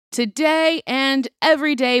Today and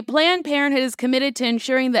every day, Planned Parenthood is committed to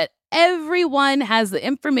ensuring that everyone has the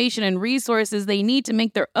information and resources they need to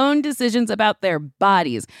make their own decisions about their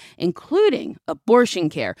bodies, including abortion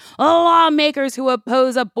care. Lawmakers who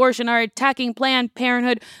oppose abortion are attacking Planned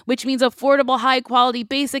Parenthood, which means affordable, high-quality,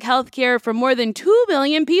 basic health care for more than 2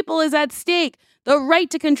 million people is at stake. The right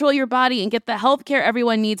to control your body and get the health care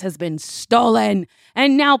everyone needs has been stolen.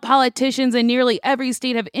 And now politicians in nearly every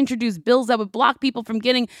state have introduced bills that would block people from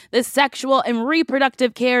getting the sexual and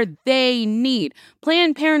reproductive care they need.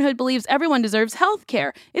 Planned Parenthood believes everyone deserves health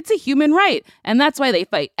care. It's a human right. And that's why they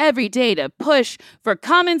fight every day to push for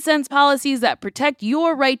common sense policies that protect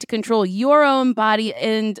your right to control your own body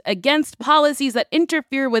and against policies that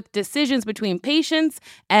interfere with decisions between patients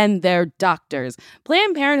and their doctors.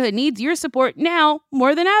 Planned Parenthood needs your support now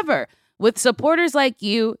more than ever. With supporters like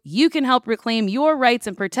you, you can help reclaim your rights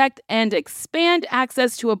and protect and expand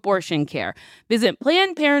access to abortion care. Visit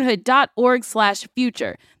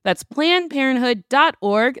PlannedParenthood.org/future. That's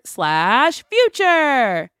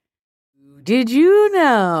PlannedParenthood.org/future. Did you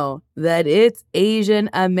know that it's Asian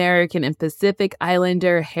American and Pacific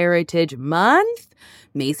Islander Heritage Month?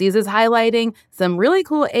 Macy's is highlighting some really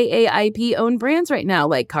cool AAIP-owned brands right now,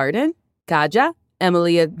 like Cardin, Kaja,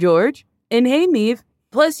 Emilia George, and Hey Meave.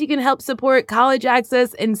 Plus, you can help support college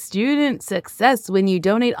access and student success when you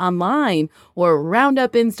donate online or round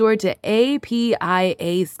up in store to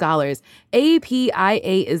APIA Scholars.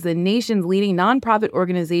 APIA is the nation's leading nonprofit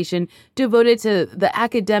organization devoted to the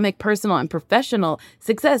academic, personal, and professional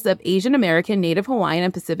success of Asian American, Native Hawaiian,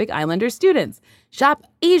 and Pacific Islander students. Shop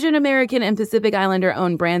Asian American and Pacific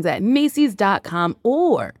Islander-owned brands at Macy's.com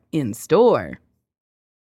or in store.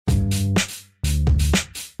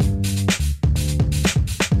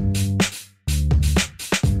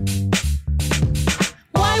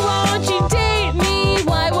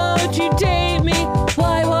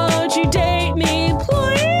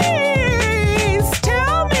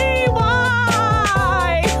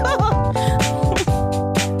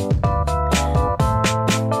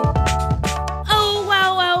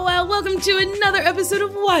 Episode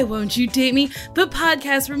of Why Won't You Date Me, the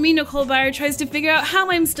podcast where me, Nicole Byer, tries to figure out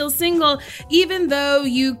how I'm still single, even though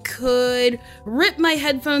you could rip my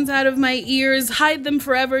headphones out of my ears, hide them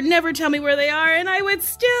forever, never tell me where they are, and I would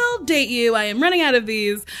still date you. I am running out of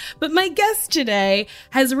these. But my guest today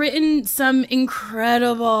has written some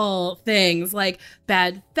incredible things like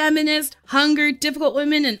Bad Feminist, Hunger, Difficult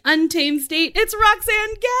Women, and Untamed State. It's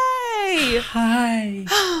Roxane Gay! Hi.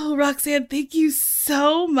 Oh, Roxane, thank you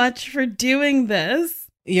so much for doing this.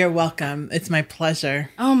 You're welcome. It's my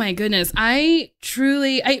pleasure. Oh my goodness. I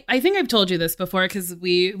think I've told you this before because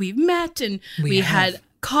we've met and we had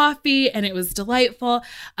coffee and it was delightful.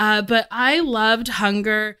 But I loved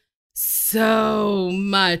Hunger so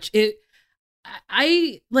much. You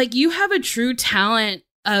have a true talent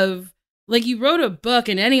of, like, you wrote a book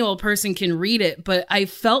and any old person can read it, but I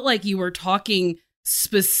felt like you were talking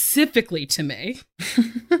specifically to me.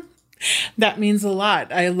 That means a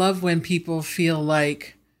lot. I love when people feel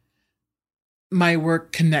like my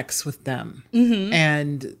work connects with them. Mm-hmm.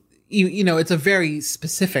 And, you know, it's a very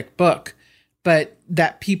specific book, but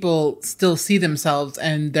that people still see themselves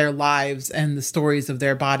and their lives and the stories of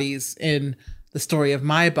their bodies in the story of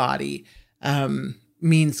my body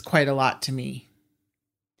means quite a lot to me.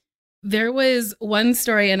 There was one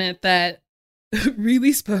story in it that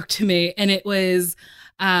really spoke to me, and it was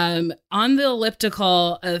on the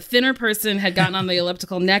elliptical. A thinner person had gotten on the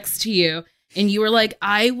elliptical next to you, and you were like,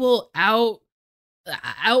 I will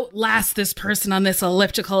outlast this person on this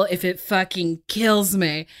elliptical if it fucking kills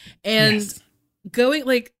me. And going,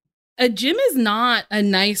 like, a gym is not a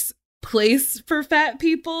nice place for fat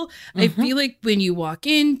people. Mm-hmm. I feel like when you walk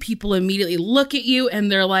in, people immediately look at you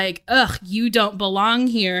and they're like, ugh, you don't belong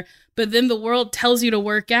here. But then the world tells you to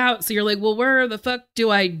work out. So you're like, well, where the fuck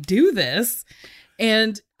do I do this?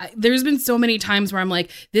 And there's been so many times where I'm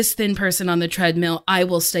like, this thin person on the treadmill, I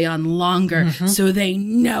will stay on longer so they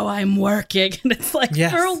know I'm working. And it's like,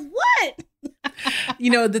 for what?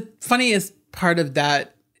 You know, the funniest part of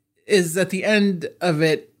that is at the end of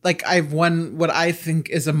it, like, I've won what I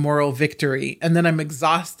think is a moral victory, and then I'm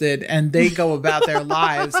exhausted and they go about their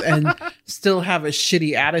lives and still have a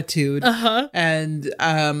shitty attitude. And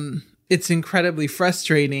it's incredibly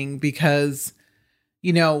frustrating because,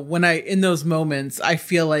 you know, when in those moments, I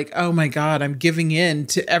feel like, oh my God, I'm giving in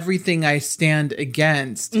to everything I stand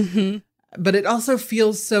against. Mm-hmm. But it also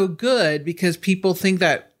feels so good because people think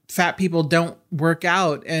that fat people don't work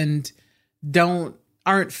out and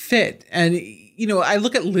aren't fit. And, you know, I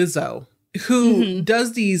look at Lizzo, who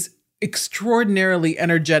does these extraordinarily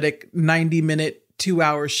energetic 90-minute,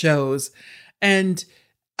 2-hour shows. And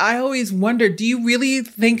I always wonder, do you really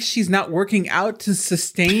think she's not working out to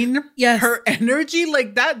sustain her energy?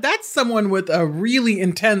 Like that's someone with a really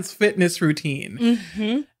intense fitness routine.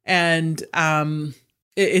 Mm-hmm. And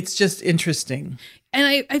it's just interesting.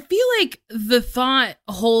 And I feel like the thought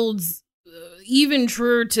holds even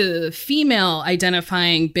truer to female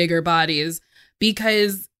identifying bigger bodies,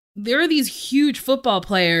 because there are these huge football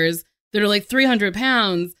players that are like 300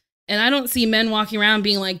 pounds. And I don't see men walking around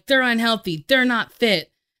being like, they're unhealthy, they're not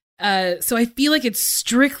fit. So I feel like it's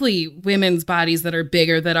strictly women's bodies that are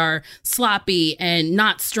bigger, that are sloppy and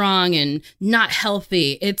not strong and not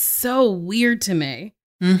healthy. It's so weird to me.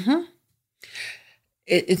 Mm-hmm.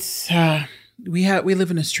 We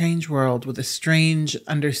live in a strange world with a strange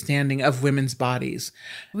understanding of women's bodies.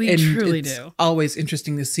 We truly do. Always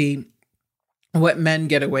interesting to see what men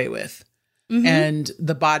get away with and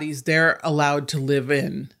the bodies they're allowed to live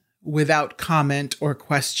in without comment or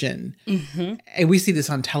question. Mm-hmm. And we see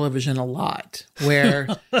this on television a lot, where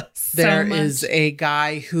there is a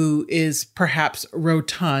guy who is perhaps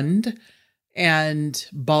rotund and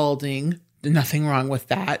balding, nothing wrong with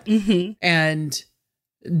that, and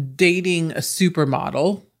dating a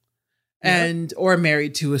supermodel or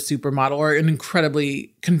married to a supermodel or an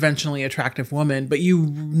incredibly conventionally attractive woman, but you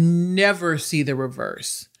never see the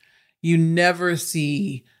reverse. You never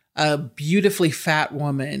see a beautifully fat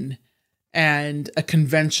woman and a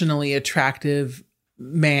conventionally attractive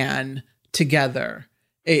man together.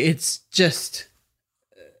 It's just,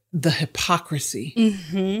 the hypocrisy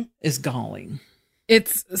is galling.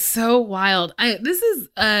 It's so wild. This is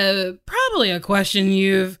probably a question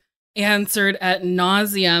you've answered ad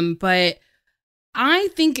nauseum, but I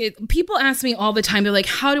think people ask me all the time, they're like,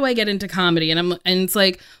 how do I get into comedy? And it's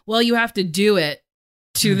like, well, you have to do it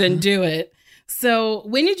to then do it. So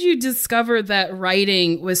when did you discover that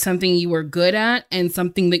writing was something you were good at and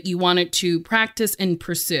something that you wanted to practice and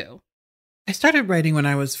pursue? I started writing when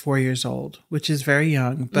I was 4 years old, which is very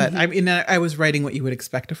young, but I mean, I was writing what you would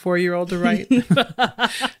expect a 4-year-old to write,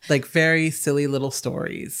 like very silly little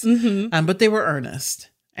stories, but they were earnest.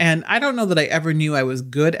 And I don't know that I ever knew I was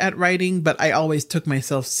good at writing, but I always took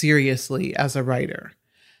myself seriously as a writer,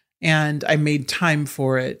 and I made time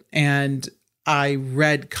for it. And I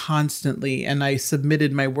read constantly, and I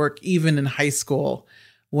submitted my work even in high school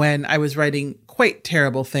when I was writing quite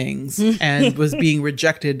terrible things and was being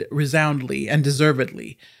rejected resoundingly and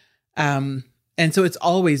deservedly. And so it's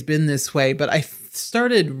always been this way, but I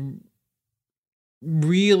started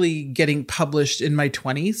really getting published in my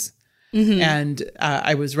 20s. And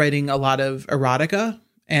I was writing a lot of erotica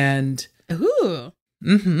and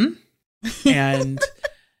and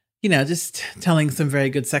just telling some very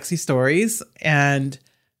good sexy stories. And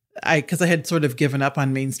because I had sort of given up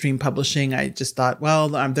on mainstream publishing, I just thought, well,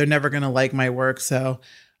 they're never going to like my work, so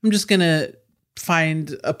I'm just going to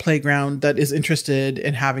find a playground that is interested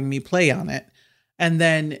in having me play on it. And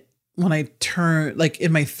then when I turned, like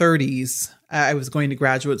in my 30s, I was going to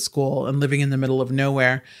graduate school and living in the middle of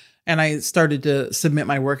nowhere. And I started to submit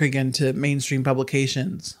my work again to mainstream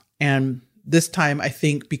publications. And this time, I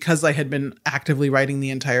think because I had been actively writing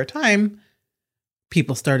the entire time,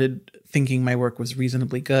 people started thinking my work was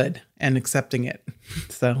reasonably good and accepting it.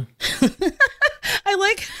 So I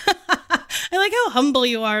like how humble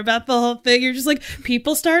you are about the whole thing. You're just like,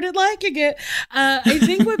 people started liking it. I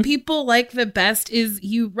think what people like the best is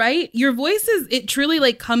you write, your voice it truly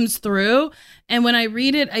like comes through. And when I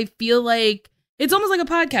read it, I feel like it's almost like a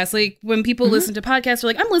podcast. Like when people listen to podcasts, they're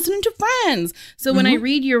like, I'm listening to friends. So when I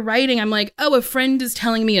read your writing, I'm like, oh, a friend is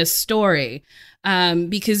telling me a story,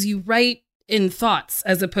 because you write in thoughts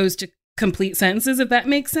as opposed to complete sentences, if that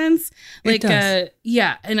makes sense. Like,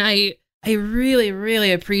 yeah. And I really,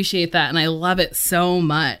 really appreciate that. And I love it so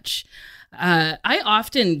much. I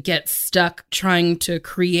often get stuck trying to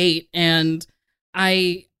create, and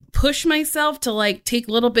I push myself to like take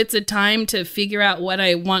little bits of time to figure out what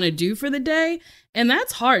I want to do for the day. And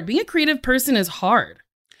that's hard. Being a creative person is hard.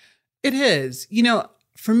 It is.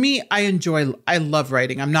 For me, I love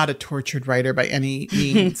writing. I'm not a tortured writer by any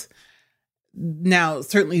means. Now,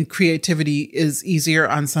 certainly creativity is easier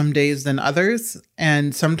on some days than others.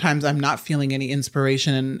 And sometimes I'm not feeling any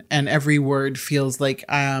inspiration, and every word feels like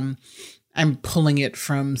I'm pulling it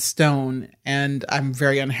from stone, and I'm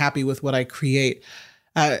very unhappy with what I create.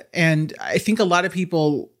 And I think a lot of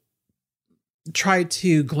people try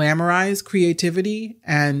to glamorize creativity,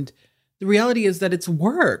 and the reality is that it's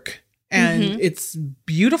work, and it's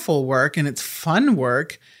beautiful work, and it's fun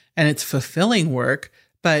work, and it's fulfilling work.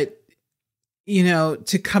 But,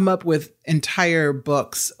 to come up with entire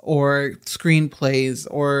books or screenplays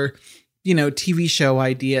or, TV show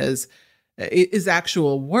ideas, is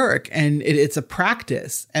actual work, and it's a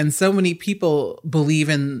practice. And so many people believe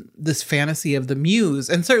in this fantasy of the muse.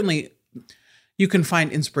 And certainly you can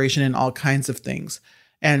find inspiration in all kinds of things.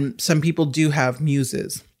 And some people do have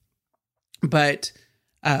muses. But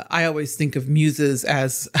I always think of muses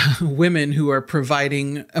as women who are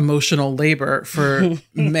providing emotional labor for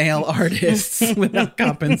male artists without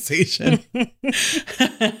compensation.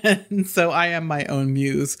 And so I am my own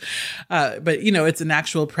muse. But, you know, it's an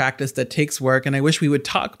actual practice that takes work. And I wish we would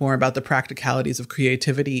talk more about the practicalities of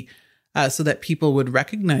creativity so that people would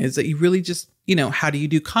recognize that you really just, you know, how do you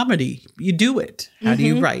do comedy? You do it. How do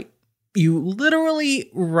you write? You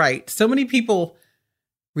literally write. So many people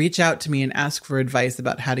reach out to me and ask for advice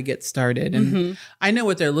about how to get started. And I know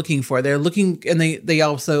what they're looking for. They're looking, and they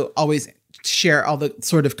also always share all the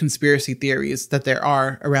sort of conspiracy theories that there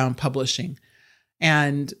are around publishing.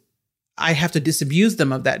 And I have to disabuse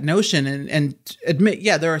them of that notion and admit,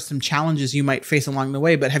 yeah, there are some challenges you might face along the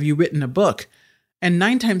way, but have you written a book? And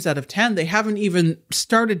 9 times out of 10, they haven't even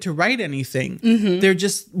started to write anything. They're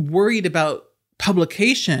just worried about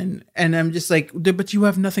publication. And I'm just like, but you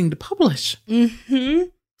have nothing to publish.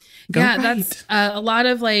 Yeah, that's a lot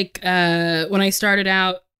of like when I started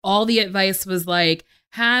out, all the advice was like,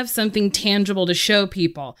 have something tangible to show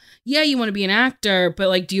people. Yeah, you want to be an actor, but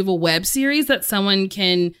like, do you have a web series that someone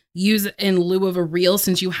can use in lieu of a reel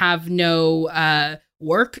since you have no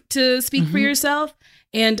work to speak for yourself?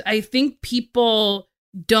 And I think people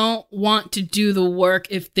don't want to do the work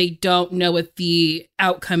if they don't know what the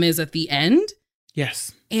outcome is at the end.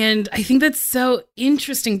 Yes. And I think that's so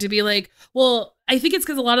interesting to be like, well, I think it's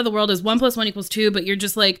because a lot of the world is 1 + 1 = 2, but you're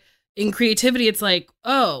just like, in creativity, it's like,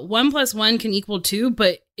 oh, 1 + 1 can equal 2,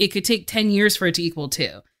 but it could take 10 years for it to equal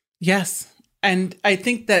 2. Yes. And I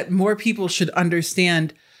think that more people should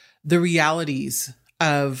understand the realities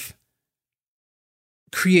of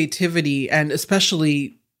creativity and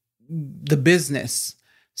especially the business,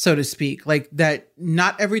 so to speak, like that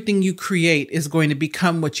not everything you create is going to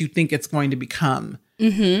become what you think it's going to become.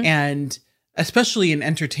 And especially in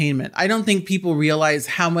entertainment, I don't think people realize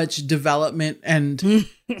how much development and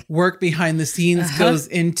work behind the scenes goes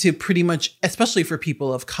into pretty much, especially for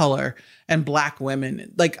people of color and Black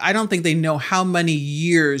women. Like, I don't think they know how many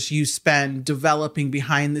years you spend developing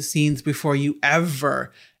behind the scenes before you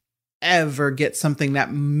ever get something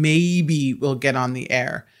that maybe will get on the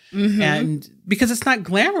air. And because it's not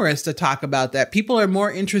glamorous to talk about that. People are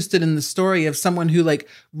more interested in the story of someone who like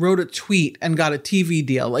wrote a tweet and got a TV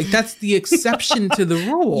deal. Like, that's the exception to the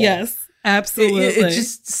rule. Yes, absolutely. It's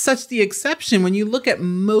just such the exception. When you look at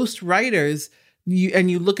most writers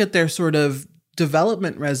you look at their sort of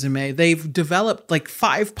development resume, they've developed like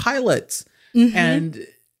 5 pilots and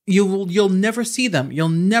you'll never see them. You'll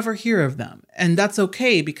never hear of them. And that's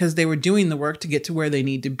okay because they were doing the work to get to where they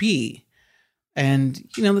need to be. And,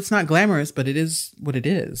 you know, it's not glamorous, but it is what it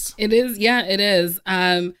is. It is. Yeah, it is.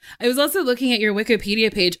 I was also looking at your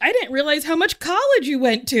Wikipedia page. I didn't realize how much college you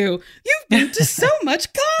went to. You've been to so much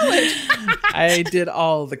college. I did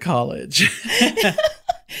all the college.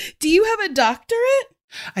 Do you have a doctorate?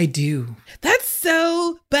 I do. That's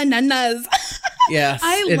so bananas. Yes,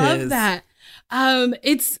 I love that.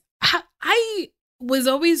 I was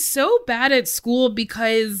always so bad at school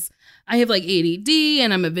because I have like ADD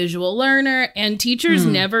and I'm a visual learner, and teachers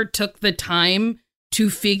never took the time to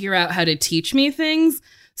figure out how to teach me things.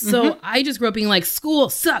 So I just grew up being like, school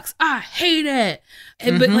sucks. I hate it.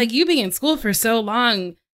 But like, you being in school for so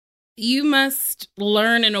long, you must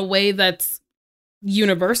learn in a way that's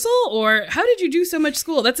universal, or how did you do so much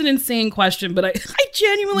school? That's an insane question, but I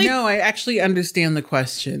genuinely... No, I actually understand the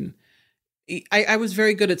question. I was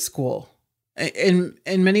very good at school. In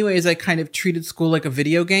many ways, I kind of treated school like a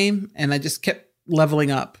video game, and I just kept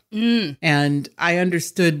leveling up. And I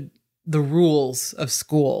understood the rules of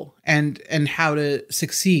school and how to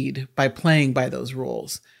succeed by playing by those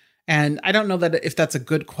rules. And I don't know that if that's a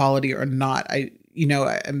good quality or not.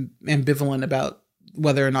 I'm ambivalent about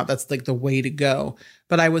whether or not that's like the way to go.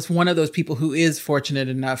 But I was one of those people who is fortunate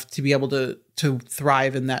enough to be able to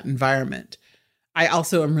thrive in that environment. I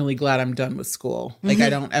also am really glad I'm done with school. Like, I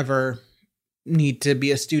don't ever need to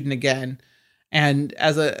be a student again. And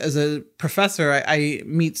as a professor, I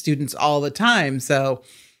meet students all the time. So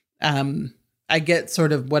I get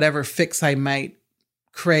sort of whatever fix I might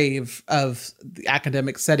crave of the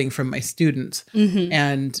academic setting from my students.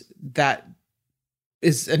 And that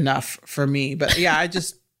is enough for me. But yeah, I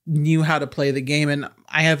just knew how to play the game. And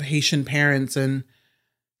I have Haitian parents, and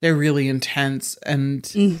they're really intense and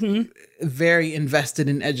very invested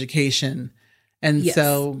in education. And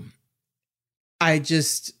so I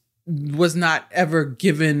just was not ever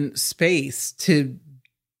given space to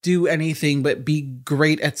do anything but be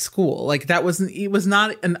great at school. Like it was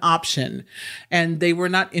not an option. And they were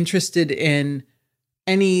not interested in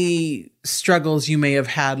any struggles you may have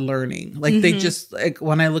had learning. Like they just, like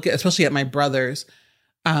when I look at, especially at my brothers,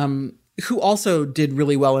 who also did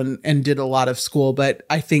really well and did a lot of school, but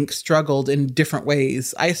I think struggled in different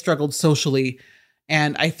ways. I struggled socially,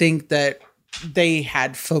 and I think that they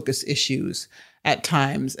had focus issues at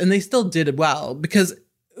times, and they still did well because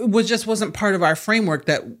it just wasn't part of our framework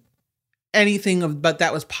that but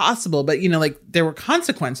that was possible. But, like there were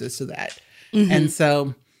consequences to that. And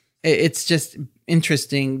so it's just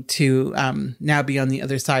interesting to now be on the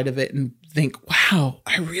other side of it and think, wow,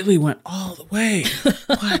 I really went all the way.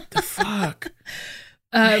 What the fuck?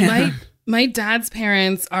 My dad's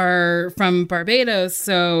parents are from Barbados.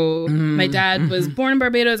 So my dad was born in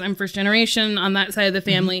Barbados. I'm first generation on that side of the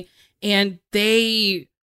family. And they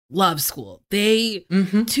love school. They,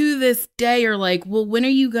 to this day, are like, well, when are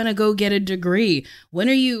you going to go get a degree? When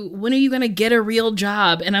are you going to get a real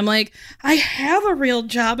job? And I'm like, I have a real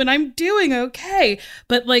job and I'm doing okay.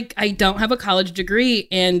 But like, I don't have a college degree.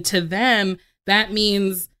 And to them, that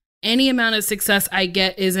means any amount of success I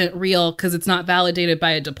get isn't real because it's not validated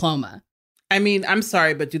by a diploma. I mean, I'm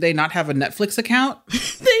sorry, but do they not have a Netflix account?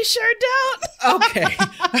 They sure don't. Okay.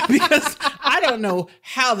 Because I don't know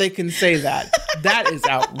how they can say that. That is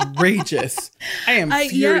outrageous. I am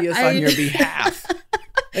furious on your behalf.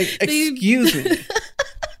 Like, excuse me.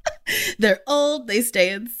 They're old. They stay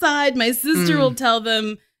inside. My sister will tell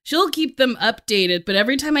them, she'll keep them updated. But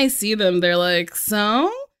every time I see them, they're like,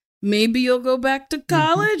 so maybe you'll go back to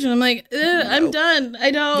college? And I'm like, I'm done.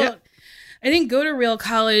 I didn't go to real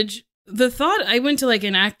college. The thought, I went to like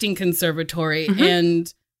an acting conservatory,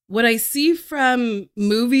 and what I see from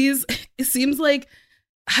movies, it seems like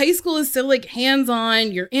high school is so like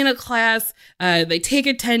hands-on. You're in a class, they take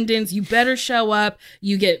attendance, you better show up,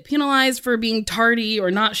 you get penalized for being tardy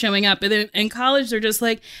or not showing up. And then in college, they're just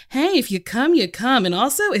like, hey, if you come, you come. And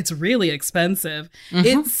also it's really expensive.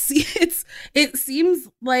 It seems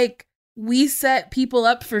like we set people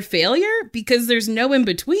up for failure because there's no in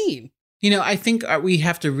between. I think we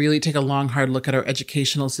have to really take a long, hard look at our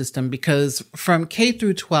educational system because from K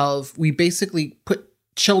through 12, we basically put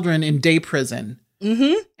children in day prison.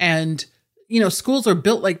 And, schools are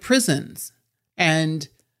built like prisons. And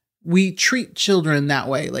we treat children that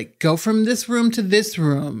way. Like, go from this room to this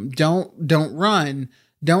room. Don't run.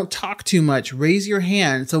 Don't talk too much. Raise your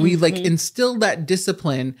hand. So we like instill that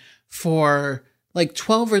discipline for like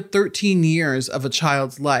 12 or 13 years of a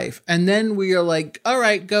child's life. And then we are like, all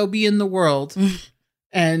right, go be in the world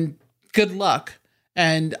and good luck.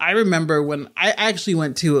 And I remember when I actually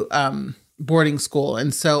went to boarding school.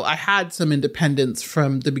 And so I had some independence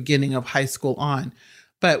from the beginning of high school on.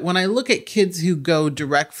 But when I look at kids who go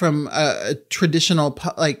direct from a traditional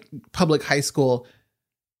public high school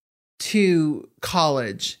to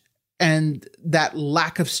college and that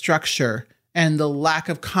lack of structure and the lack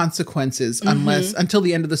of consequences until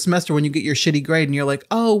the end of the semester when you get your shitty grade and you're like,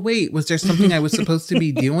 oh, wait, was there something I was supposed to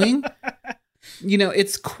be doing?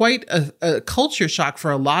 It's quite a culture shock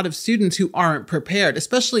for a lot of students who aren't prepared,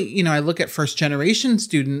 especially, I look at first generation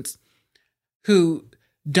students who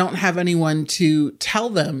don't have anyone to tell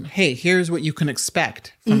them, hey, here's what you can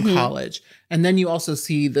expect from college. And then you also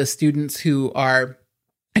see the students who are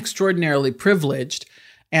extraordinarily privileged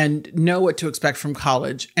and know what to expect from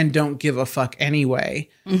college and don't give a fuck anyway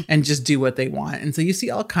and just do what they want. And so you see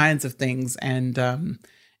all kinds of things, and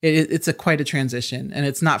it's quite a transition, and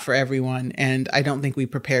it's not for everyone. And I don't think we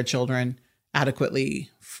prepare children adequately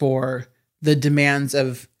for the demands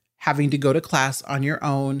of having to go to class on your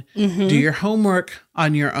own, do your homework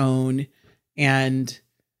on your own, and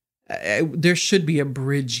there should be a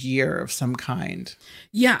bridge year of some kind.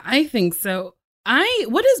 Yeah, I think so.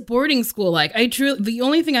 What is boarding school like? The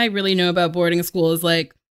only thing I really know about boarding school is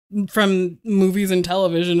like from movies and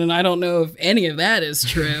television, and I don't know if any of that is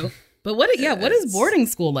true. But what is boarding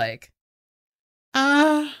school like?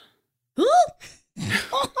 Well,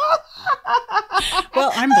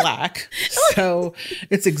 I'm Black, so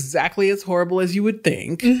it's exactly as horrible as you would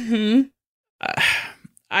think.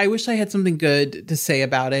 I wish I had something good to say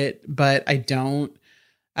about it, but I don't.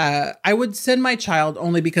 I would send my child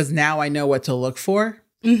only because now I know what to look for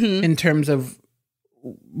in terms of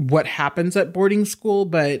what happens at boarding school.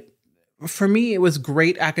 But for me, it was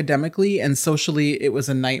great academically, and socially, it was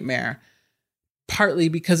a nightmare. Partly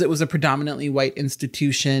because it was a predominantly white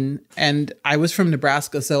institution, and I was from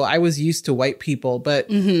Nebraska, so I was used to white people, but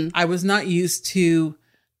I was not used to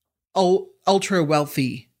ultra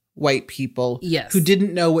wealthy white people who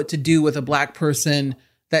didn't know what to do with a Black person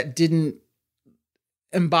that didn't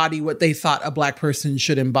embody what they thought a Black person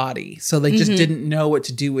should embody. So they just didn't know what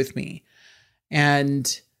to do with me.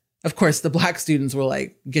 And of course, the Black students were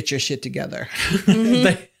like, get your shit together.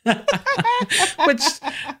 Which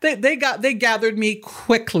they gathered me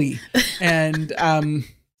quickly. And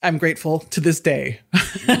I'm grateful to this day.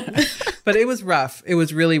 But it was rough. It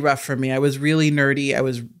was really rough for me. I was really nerdy. I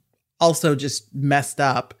was also just messed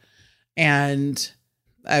up. And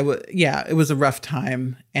it was a rough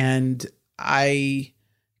time. And I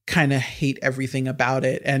kind of hate everything about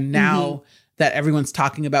it. And now that everyone's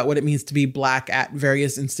talking about what it means to be Black at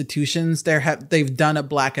various institutions, they've done a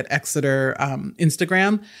Black at Exeter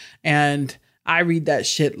Instagram. And I read that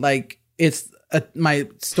shit like it's my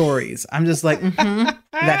stories. I'm just like, that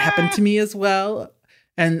happened to me as well.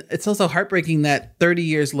 And it's also heartbreaking that 30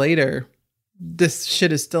 years later, this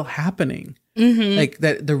shit is still happening. Like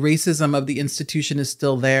that the racism of the institution is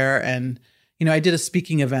still there. And, you know, I did a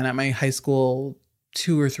speaking event at my high school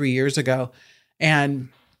 2 or 3 years ago. And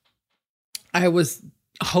I was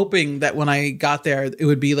hoping that when I got there, it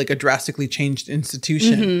would be like a drastically changed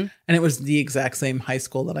institution. And it was the exact same high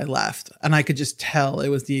school that I left. And I could just tell it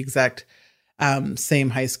was the exact same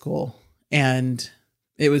high school. And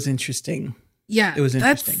it was interesting. Yeah. It was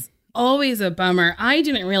interesting. That's always a bummer. I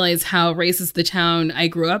didn't realize how racist the town I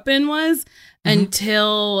grew up in was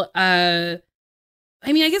until, I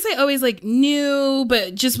mean, I guess I always like knew,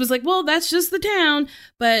 but just was like, well, that's just the town.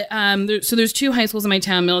 But so there's 2 high schools in my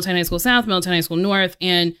town, Middletown High School South, Middletown High School North.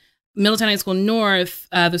 And Middletown High School North,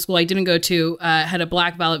 the school I didn't go to, had a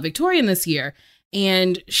Black valedictorian this year.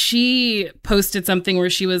 And she posted something where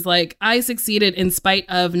she was like, I succeeded in spite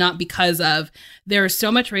of, not because of. There's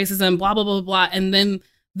so much racism, blah, blah, blah, blah. And then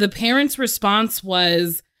the parents' response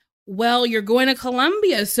was, well, you're going to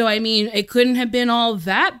Columbia. So, I mean, it couldn't have been all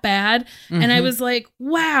that bad. And I was like,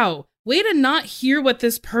 wow, way to not hear what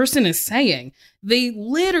this person is saying. They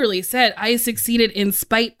literally said, I succeeded in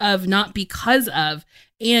spite of, not because of.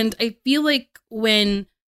 And I feel like when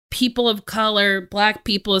people of color, Black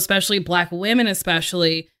people, especially Black women,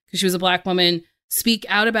 especially because she was a Black woman, speak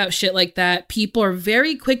out about shit like that, people are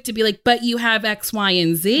very quick to be like, but you have X, Y,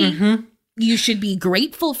 and Z. You should be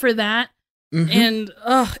grateful for that. And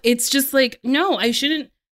it's just like, no, I shouldn't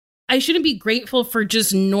be grateful for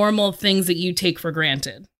just normal things that you take for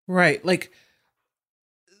granted. Right. Like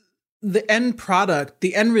the end product,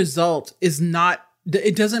 the end result is not,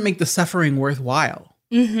 it doesn't make the suffering worthwhile.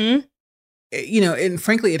 You know, and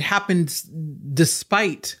frankly, it happened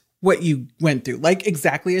despite what you went through, like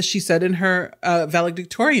exactly as she said in her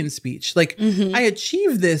valedictorian speech. Like, I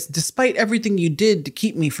achieved this despite everything you did to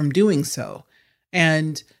keep me from doing so.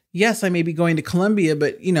 And yes, I may be going to Columbia,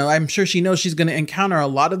 but, you know, I'm sure she knows she's going to encounter a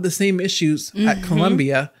lot of the same issues at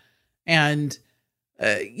Columbia. And,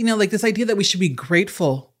 you know, like this idea that we should be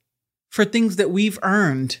grateful for things that we've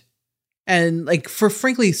earned and like for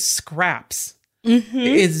frankly scraps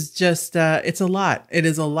is just, it's a lot. It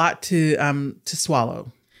is a lot to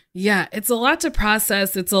swallow. Yeah, it's a lot to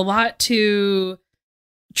process. It's a lot to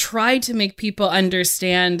try to make people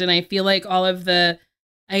understand. And I feel like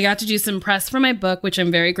I got to do some press for my book, which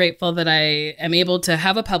I'm very grateful that I am able to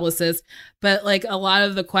have a publicist. But like a lot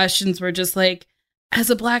of the questions were just like, as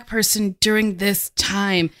a Black person during this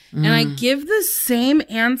time. And I give the same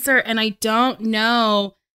answer. And I don't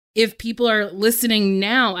know if people are listening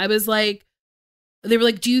now. I was like, they were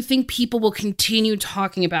like, do you think people will continue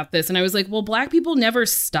talking about this? And I was like, well, Black people never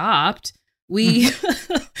stopped. We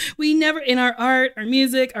never, in our art, our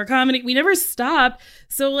music, our comedy, we never stopped.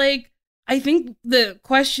 So like, I think the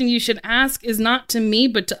question you should ask is not to me,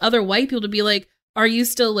 but to other white people to be like, are you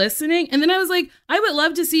still listening? And then I was like, I would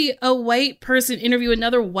love to see a white person interview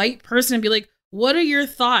another white person and be like, what are your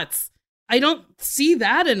thoughts? I don't see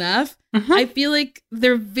that enough. I feel like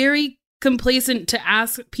they're very complacent to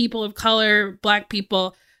ask people of color, Black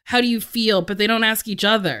people, how do you feel? But they don't ask each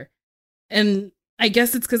other. And I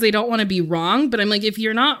guess it's because they don't want to be wrong. But I'm like, if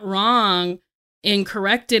you're not wrong and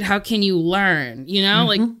corrected, how can you learn? You know,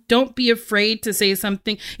 like, don't be afraid to say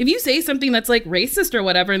something. If you say something that's like racist or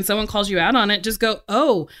whatever, and someone calls you out on it, just go,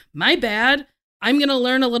 oh, my bad. I'm going to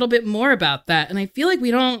learn a little bit more about that. And I feel like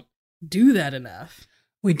we don't do that enough.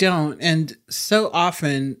 We don't. And so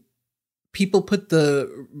often people put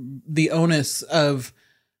the onus of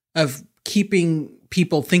keeping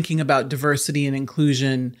people thinking about diversity and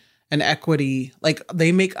inclusion and equity, like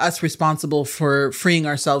they make us responsible for freeing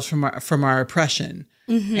ourselves from our oppression.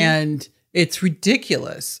 And it's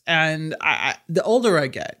ridiculous. And the older I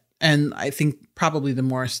get, and I think probably the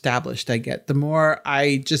more established I get, the more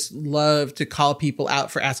I just love to call people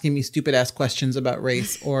out for asking me stupid ass questions about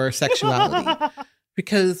race or sexuality.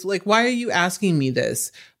 Because, like, why are you asking me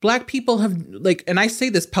this? Black people have, like, and I say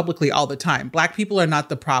this publicly all the time, Black people are not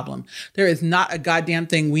the problem. There is not a goddamn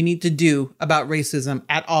thing we need to do about racism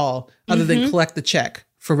at all other than collect the check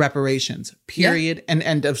for reparations, period, and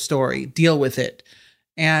end of story. Deal with it.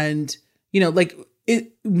 And, you know, like,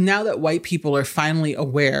 now that white people are finally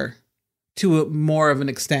aware to more of an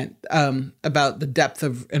extent about the depth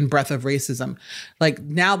of and breadth of racism, like,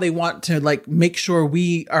 now they want to, like, make sure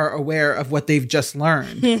we are aware of what they've just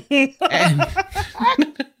learned. And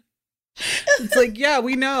it's like, yeah,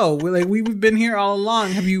 we know. We've been here all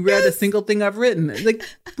along. Have you read a single thing I've written? Like,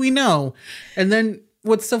 we know. And then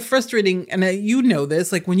what's so frustrating, and you know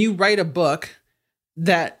this, like, when you write a book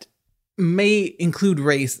that may include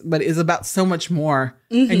race, but is about so much more.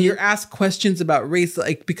 And you're asked questions about race,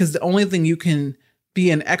 like, because the only thing you can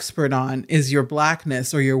be an expert on is your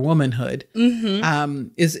Blackness or your womanhood.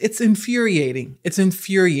 It's infuriating. It's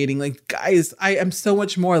infuriating. Like, guys, I am so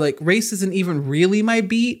much more. Like, race isn't even really my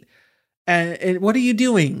beat. And what are you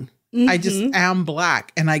doing? I just am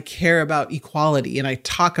Black and I care about equality and I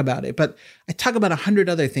talk about it, but I talk about 100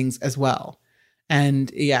 other things as well.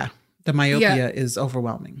 And yeah, the myopia is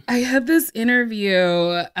overwhelming. I had this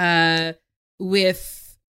interview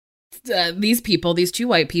with these two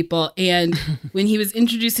white people. And when he was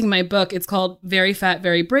introducing my book, it's called Very Fat,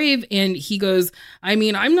 Very Brave. And he goes, I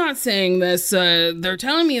mean, I'm not saying this. They're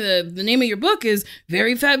telling me the name of your book is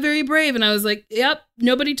Very Fat, Very Brave. And I was like, yep,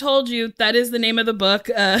 nobody told you. That is the name of the book.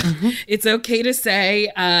 It's okay to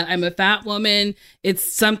say I'm a fat woman. It's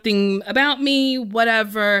something about me,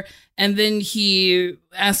 whatever. And then he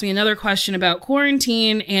asked me another question about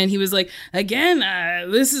quarantine. And he was like, again,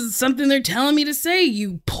 this is something they're telling me to say.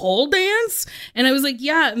 You pole dance? And I was like,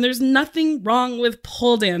 yeah, and there's nothing wrong with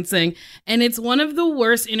pole dancing. And it's one of the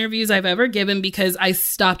worst interviews I've ever given because I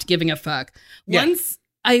stopped giving a fuck. Yeah. Once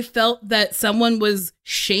I felt that someone was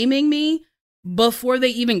shaming me before they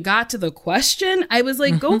even got to the question, I was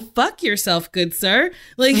like, go fuck yourself, good sir.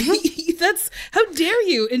 Like, that's, how dare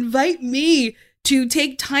you invite me to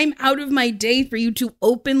take time out of my day for you to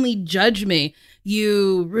openly judge me,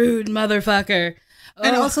 you rude motherfucker.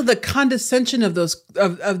 And also the condescension of those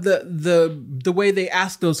of the way they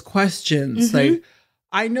ask those questions. Like,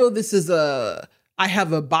 I know this is I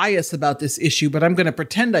have a bias about this issue, but I'm going to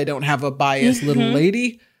pretend I don't have a bias, little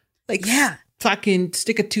lady. Like, yeah, fucking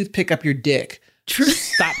stick a toothpick up your dick.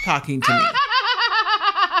 Stop talking to me.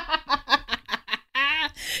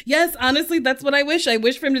 Yes, honestly, that's what I wish. I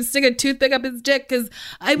wish for him to stick a toothpick up his dick, because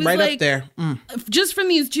I was right like, up there. Just from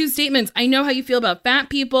these two statements, I know how you feel about fat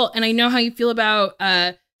people, and I know how you feel about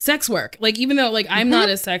sex work. Like, even though, like, I'm not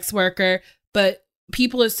a sex worker, but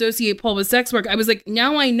people associate pole with sex work. I was like,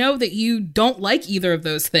 now I know that you don't like either of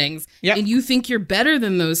those things, and you think you're better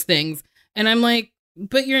than those things. And I'm like,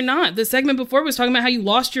 but you're not. The segment before was talking about how you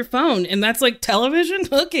lost your phone, and that's like television.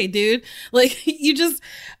 Okay, dude. Like, you just,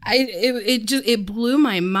 it blew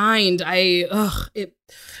my mind. It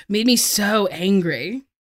made me so angry.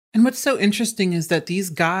 And what's so interesting is that these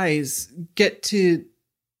guys get to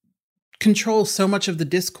control so much of the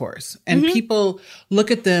discourse, and people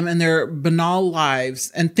look at them and their banal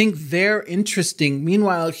lives and think they're interesting.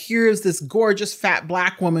 Meanwhile, here's this gorgeous fat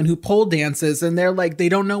Black woman who pole dances, and they're like, they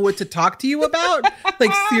don't know what to talk to you about.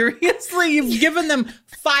 Like, seriously, you've given them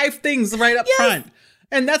 5 things right up front.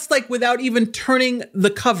 And that's like without even turning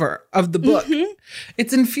the cover of the book.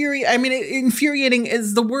 It's infuriating. I mean, infuriating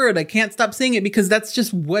is the word. I can't stop saying it because that's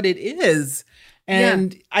just what it is.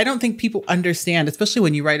 And I don't think people understand, especially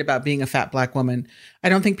when you write about being a fat Black woman, I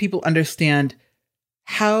don't think people understand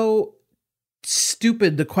how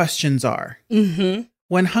stupid the questions are.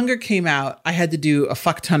 When Hunger came out, I had to do a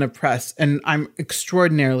fuck ton of press, and I'm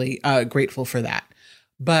extraordinarily grateful for that.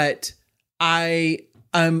 But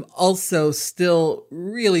I'm also still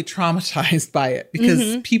really traumatized by it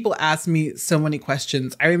because people ask me so many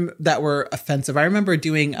questions that were offensive. I remember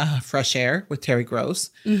doing Fresh Air with Terry Gross,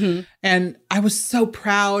 and I was so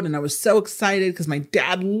proud and I was so excited because my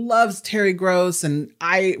dad loves Terry Gross and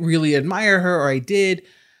I really admire her, or I did.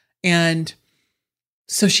 And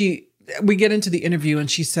so we get into the interview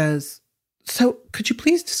and she says, so could you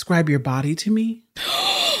please describe your body to me?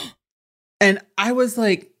 And I was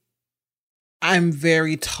like, I'm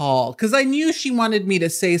very tall, because I knew she wanted me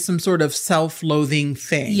to say some sort of self-loathing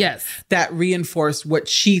thing that reinforced what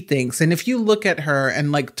she thinks. And if you look at her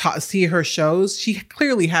and like see her shows, she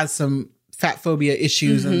clearly has some fat phobia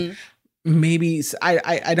issues, and maybe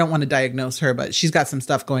I don't want to diagnose her, but she's got some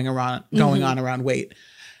stuff going on around weight.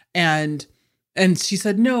 And she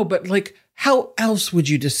said, no, but like, how else would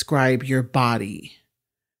you describe your body?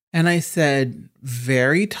 And I said,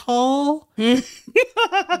 very tall? Because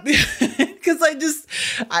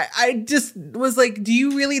I just was like, do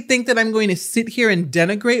you really think that I'm going to sit here and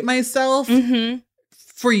denigrate myself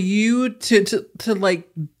for you to like,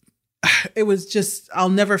 it was just, I'll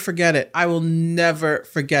never forget it. I will never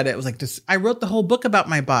forget it. It was like this. I wrote the whole book about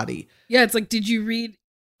my body. Yeah. It's like, did you read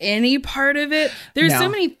any part of it? There's so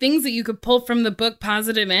many things that you could pull from the book,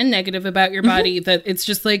 positive and negative, about your body, that it's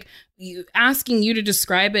just like asking you to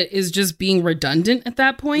describe it is just being redundant at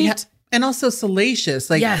that point. Yeah. And also salacious.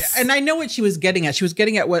 Like, yes. And I know what she was getting at. She was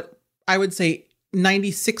getting at what I would say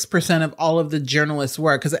 96% of all of the journalists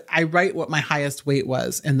were, because I write what my highest weight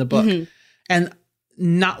was in the book. And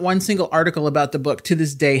not one single article about the book to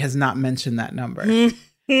this day has not mentioned that number.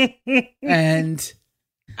 And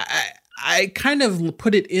I kind of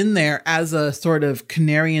put it in there as a sort of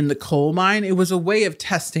canary in the coal mine. It was a way of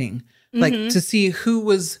testing, like to see who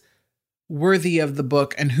was worthy of the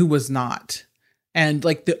book and who was not. And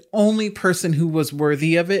like the only person who was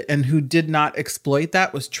worthy of it and who did not exploit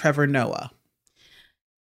that was Trevor Noah.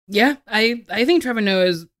 Yeah, I think Trevor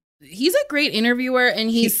Noah he's a great interviewer,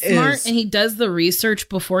 and he's smart, and he does the research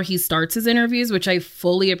before he starts his interviews, which I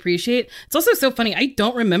fully appreciate. It's also so funny. I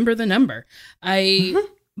don't remember the number.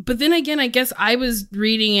 But then again, I guess I was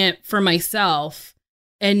reading it for myself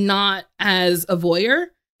and not as a voyeur.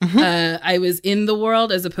 I was in the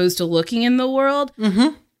world as opposed to looking in the world.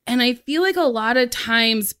 And I feel like a lot of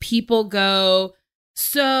times people go,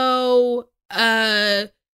 so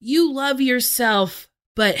you love yourself,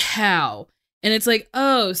 but how? And it's like,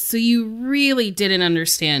 oh, so you really didn't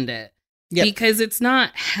understand it. Yep. Because it's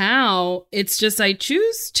not how, it's just I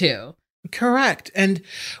choose to. Correct. And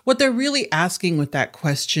what they're really asking with that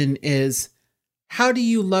question is, how do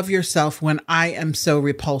you love yourself when I am so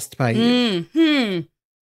repulsed by you?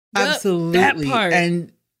 Absolutely. That part.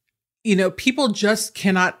 And, you know, people just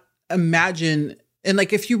cannot imagine. And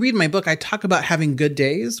like, if you read my book, I talk about having good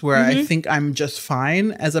days where I think I'm just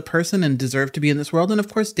fine as a person and deserve to be in this world. And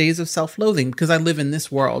of course, days of self-loathing, because I live in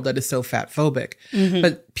this world that is so fat phobic.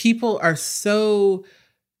 But people are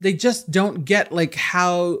they just don't get like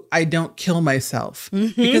how I don't kill myself,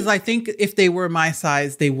 because I think if they were my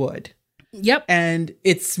size, they would. Yep. And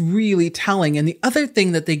it's really telling. And the other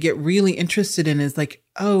thing that they get really interested in is like,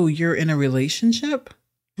 oh, you're in a relationship?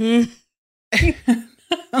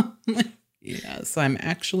 Yes, I'm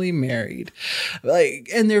actually married. Like,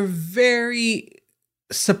 and they're very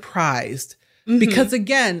surprised because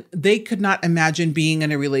again, they could not imagine being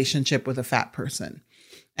in a relationship with a fat person.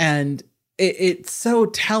 And it's so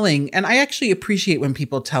telling. And I actually appreciate when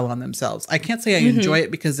people tell on themselves. I can't say I enjoy it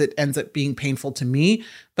because it ends up being painful to me,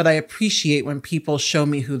 but I appreciate when people show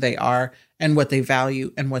me who they are and what they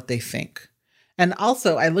value and what they think. And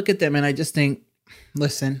also I look at them and I just think,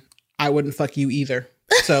 listen, I wouldn't fuck you either.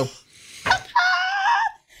 So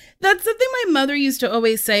that's something my mother used to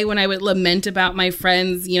always say when I would lament about my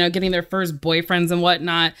friends, you know, getting their first boyfriends and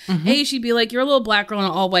whatnot. A, she'd be like, you're a little black girl in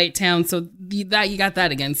an all white town, so you got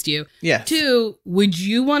that against you. Yes. 2, would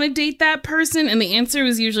you want to date that person? And the answer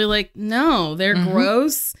was usually like, no, they're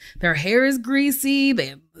gross. Their hair is greasy.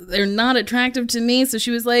 They're not attractive to me. So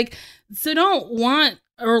she was like, so don't want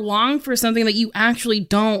or long for something that you actually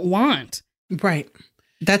don't want. Right.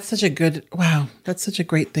 That's such a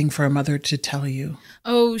great thing for a mother to tell you.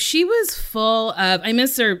 Oh, she was full of, I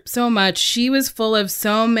miss her so much. She was full of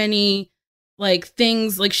so many like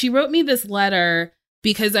things. Like she wrote me this letter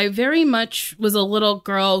because I very much was a little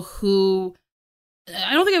girl who,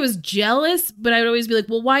 I don't think I was jealous, but I would always be like,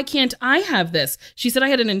 well, why can't I have this? She said I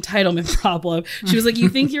had an entitlement problem. She was like, you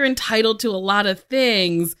think you're entitled to a lot of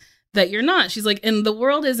things that you're not. She's like, and the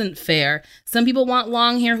world isn't fair. Some people want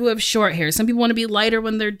long hair who have short hair. Some people want to be lighter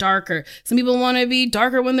when they're darker. Some people want to be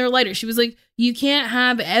darker when they're lighter. She was like, you can't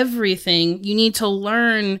have everything. You need to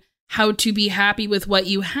learn how to be happy with what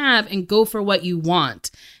you have and go for what you want.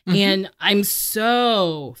 And I'm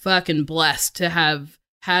so fucking blessed to have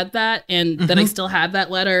had that, and that I still have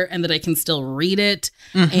that letter, and that I can still read it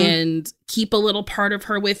and keep a little part of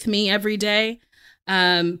her with me every day.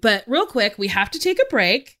 But real quick, we have to take a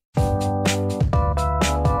break.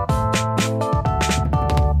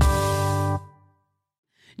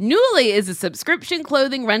 Nuuly is a subscription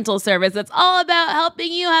clothing rental service that's all about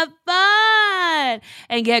helping you have fun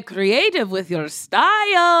and get creative with your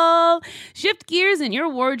style. Shift gears in your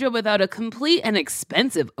wardrobe without a complete and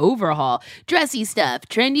expensive overhaul. Dressy stuff,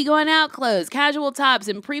 trendy going out clothes, casual tops,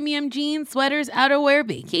 and premium jeans, sweaters, outerwear,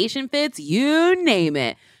 vacation fits, you name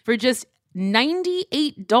it. For just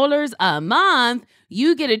 $98 a month,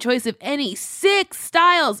 you get a choice of any 6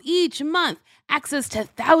 styles each month. access to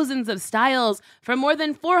thousands of styles from more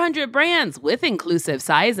than 400 brands with inclusive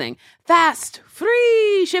sizing, fast,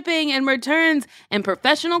 free shipping and returns, and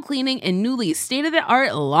professional cleaning in Nuuly's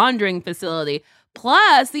state-of-the-art laundering facility,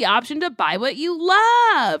 plus the option to buy what you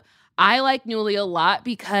love. I like Nuuly a lot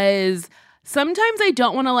because sometimes I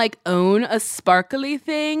don't want to own a sparkly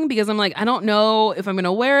thing because I'm I don't know if I'm going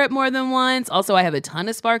to wear it more than once. Also, I have a ton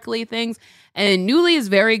of sparkly things. And Nuuly is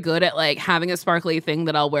very good at having a sparkly thing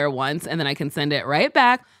that I'll wear once and then I can send it right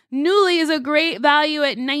back. Nuuly is a great value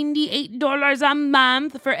at $98 a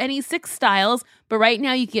month for any 6 styles. But right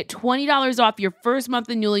now you can get $20 off your first month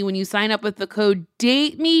of Nuuly when you sign up with the code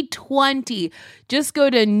DATEME20. Just go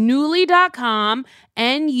to Nuuly.com,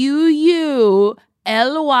 NUULY.com.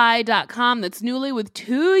 That's Nuuly with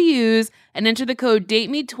 2 U's, and enter the code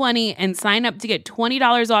DATEME20 and sign up to get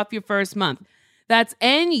 $20 off your first month. That's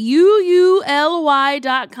NUULY.com.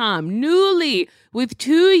 Nuuly with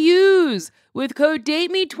 2 U's with code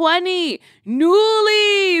DATEME20.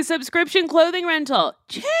 Nuuly subscription clothing rental.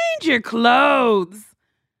 Change your clothes.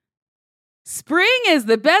 Spring is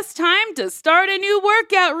the best time to start a new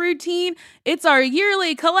workout routine. It's our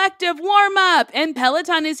yearly collective warm-up, and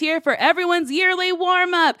Peloton is here for everyone's yearly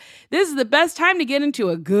warm-up. This is the best time to get into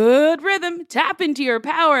a good rhythm, tap into your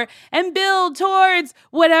power, and build towards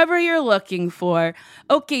whatever you're looking for.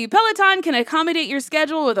 Okay, Peloton can accommodate your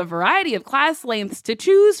schedule with a variety of class lengths to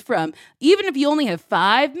choose from. Even if you only have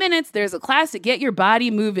 5 minutes, there's a class to get your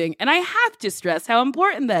body moving. And I have to stress how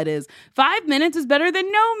important that is. 5 minutes is better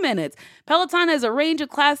than no minutes. Peloton has a range of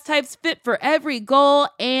class types fit for every goal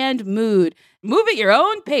and mood. Move at your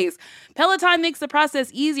own pace. Peloton makes the process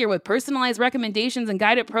easier with personalized recommendations and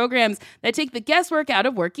guided programs that take the guesswork out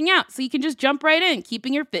of working out, so you can just jump right in,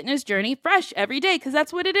 keeping your fitness journey fresh every day, because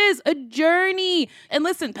that's what it is, a journey. And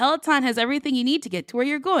listen, Peloton has everything you need to get to where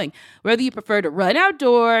you're going. Whether you prefer to run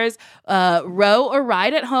outdoors, row or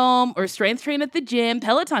ride at home, or strength train at the gym,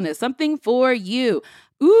 Peloton is something for you.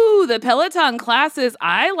 Ooh, the Peloton classes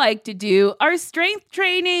I like to do are strength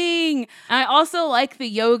training. I also like the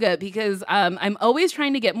yoga because I'm always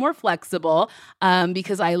trying to get more flexible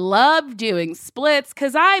because I love doing splits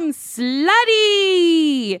because I'm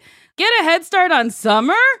slutty. Get a head start on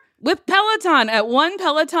summer with Peloton at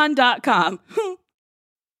onepeloton.com.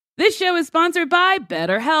 This show is sponsored by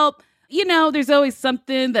BetterHelp. You know, there's always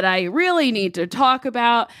something that I really need to talk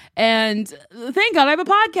about, and thank God I have a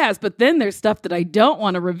podcast, but then there's stuff that I don't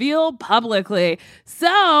want to reveal publicly.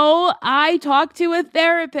 So I talked to a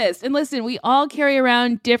therapist, and listen, we all carry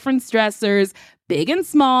around different stressors, big and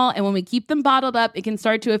small, and when we keep them bottled up, it can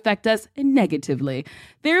start to affect us negatively.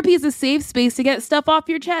 Therapy is a safe space to get stuff off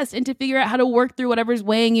your chest and to figure out how to work through whatever's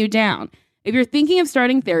weighing you down. If you're thinking of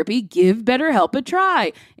starting therapy, give BetterHelp a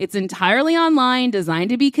try. It's entirely online, designed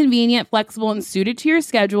to be convenient, flexible, and suited to your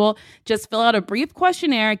schedule. Just fill out a brief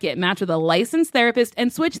questionnaire, get matched with a licensed therapist,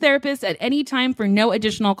 and switch therapists at any time for no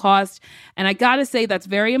additional cost. And I gotta say, that's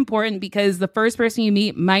very important because the first person you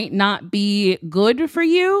meet might not be good for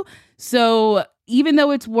you. So even though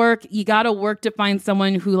it's work, you gotta work to find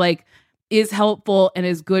someone who is helpful and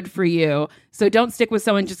is good for you. So don't stick with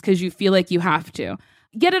someone just because you feel like you have to.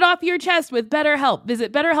 Get it off your chest with BetterHelp.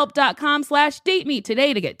 Visit BetterHelp.com/DateMe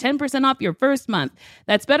today to get 10% off your first month.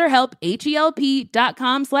 That's BetterHelp,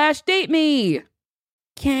 HELP.com/DateMe.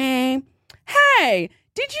 Okay. Hey,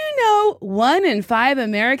 did you know 1 in 5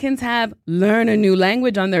 Americans have learn a new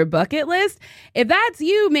language on their bucket list? If that's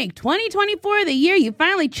you, make 2024 the year you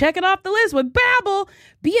finally check it off the list with Babbel.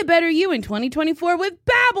 Be a better you in 2024 with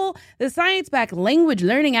Babbel, the science-backed language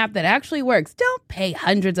learning app that actually works. Don't pay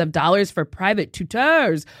hundreds of dollars for private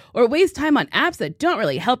tutors or waste time on apps that don't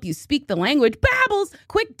really help you speak the language. Babbel's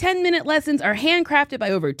quick 10-minute lessons are handcrafted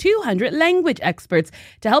by over 200 language experts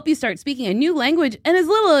to help you start speaking a new language in as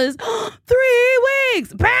little as 3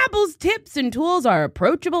 weeks. Babbel's tips and tools are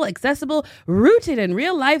approachable, accessible, rooted in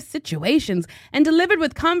real-life situations, and delivered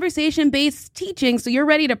with conversation-based teaching so you're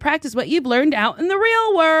ready to practice what you've learned out in the real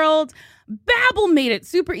world. Babbel made it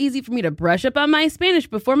super easy for me to brush up on my Spanish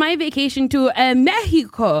before my vacation to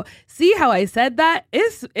Mexico. See how I said that?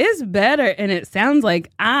 It's better, and it sounds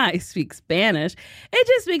like I speak Spanish. It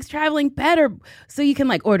just makes traveling better, so you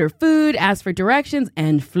can order food, ask for directions,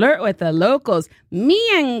 and flirt with the locals. Me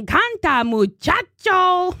encanta,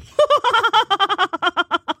 muchacho.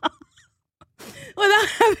 Without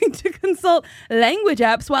having to consult language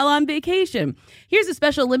apps while on vacation. Here's a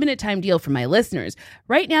special limited time deal for my listeners.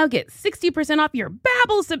 Right now, get 60% off your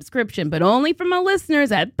Babbel subscription, but only for my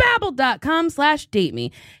listeners at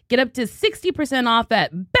Babbel.com/DateMe. Get up to 60% off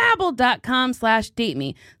at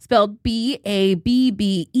Babbel.com/DateMe. Spelled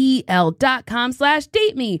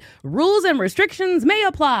BABBEL.com/DateMe. Rules and restrictions may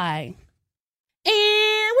apply.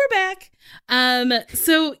 And we're back.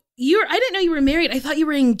 So I didn't know you were married. I thought you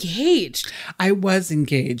were engaged. I was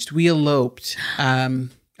engaged. We eloped.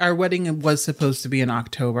 Our wedding was supposed to be in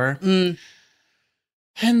October.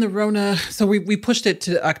 And the Rona, so we pushed it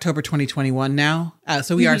to October 2021 now.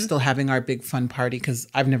 So we are still having our big fun party because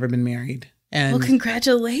I've never been married. And well,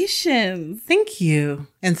 congratulations. Thank you.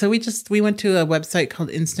 And so we went to a website called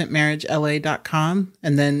instantmarriagela.com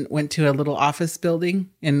and then went to a little office building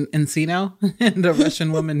in Encino, and a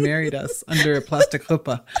Russian woman married us under a plastic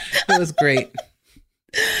chuppah. It was great.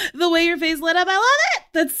 The way your face lit up, I love it.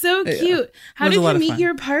 That's so cute. Yeah. How did you meet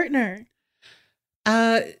your partner?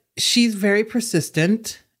 She's very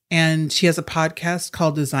persistent, and she has a podcast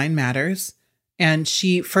called Design Matters. And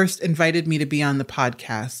she first invited me to be on the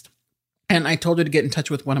podcast. And I told her to get in touch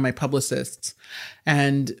with one of my publicists,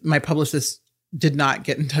 and my publicist did not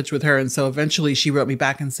get in touch with her. And so eventually she wrote me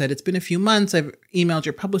back and said, it's been a few months. I've emailed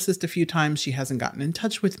your publicist a few times. She hasn't gotten in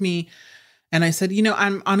touch with me. And I said,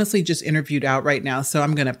 I'm honestly just interviewed out right now, so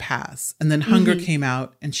I'm going to pass. And then Hunger came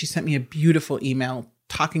out, and she sent me a beautiful email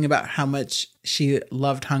talking about how much she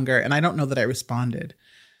loved Hunger. And I don't know that I responded.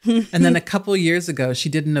 And then a couple years ago, she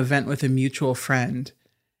did an event with a mutual friend.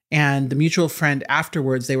 And the mutual friend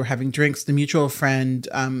afterwards, they were having drinks. The mutual friend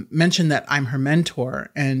mentioned that I'm her mentor.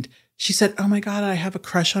 And she said, oh my God, I have a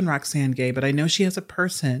crush on Roxane Gay, but I know she has a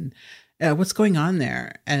person. What's going on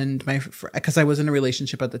there? And because I was in a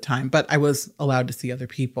relationship at the time, but I was allowed to see other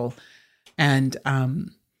people. And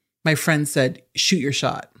my friend said, shoot your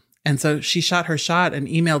shot. And so she shot her shot and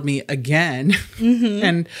emailed me again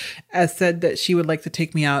and said that she would like to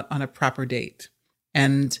take me out on a proper date.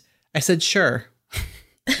 And I said, sure.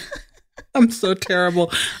 I'm so terrible.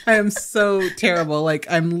 I am so terrible. Like,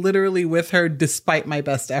 I'm literally with her despite my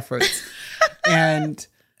best efforts. And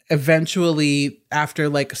eventually, after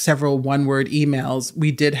like several one-word emails,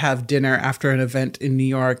 we did have dinner after an event in New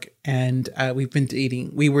York, and we've been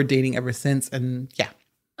dating. We were dating ever since, and yeah.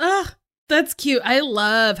 Oh, that's cute. I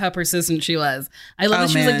love how persistent she was. I love that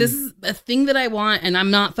she was like, this is a thing that I want, and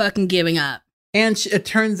I'm not fucking giving up. And it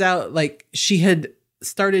turns out like she had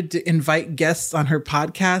started to invite guests on her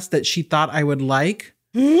podcast that she thought I would like.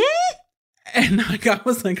 And like, I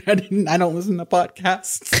was like, I don't listen to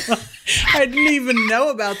podcasts. I didn't even know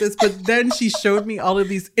about this. But then she showed me all of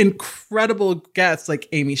these incredible guests like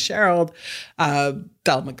Amy Sherald,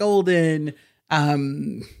 Thelma Golden,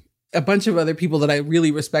 a bunch of other people that I really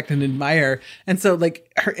respect and admire. And so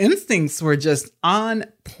like her instincts were just on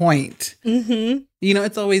point. It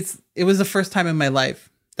was the first time in my life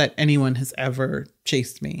that anyone has ever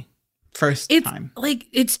chased me. First time. Like,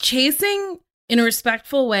 it's chasing in a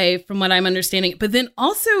respectful way from what I'm understanding, but then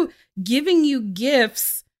also giving you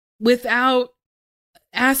gifts without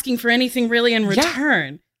asking for anything really in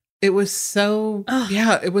return. It was so,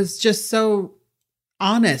 it was just so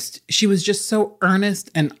honest. She was just so earnest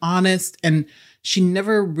and honest, and she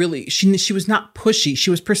never really, she was not pushy. She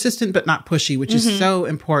was persistent, but not pushy, which is so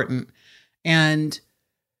important. And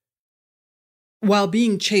while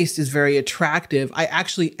being chased is very attractive, I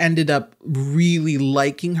actually ended up really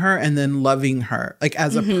liking her and then loving her, like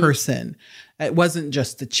as a person. It wasn't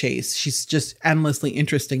just the chase. She's just endlessly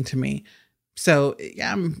interesting to me. So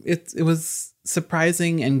yeah, it was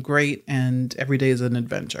surprising and great, and every day is an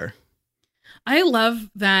adventure. I love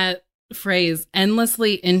that phrase,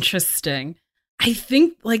 endlessly interesting. I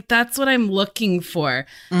think like that's what I'm looking for.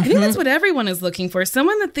 I think that's what everyone is looking for.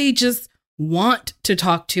 Someone that they just want to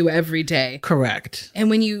talk to every day. Correct. And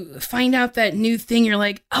when you find out that new thing, you're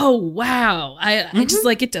like, oh, wow. I just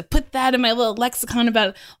like get to put that in my little lexicon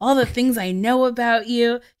about all the things I know about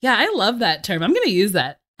you. Yeah, I love that term. I'm going to use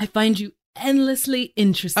that. I find you endlessly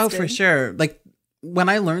interesting. Oh, for sure. Like when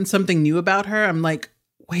I learn something new about her, I'm like,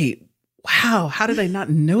 wait, wow, how did I not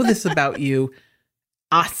know this about you?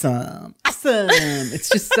 Awesome. It's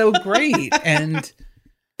just so great. And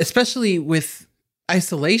especially with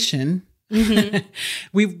isolation,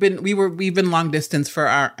 we've been long distance for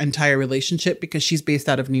our entire relationship because she's based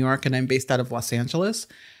out of New York and I'm based out of Los Angeles.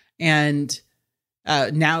 And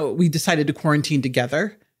now we decided to quarantine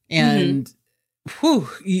together. And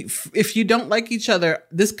if you don't like each other,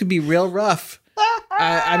 this could be real rough.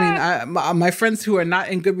 My friends who are not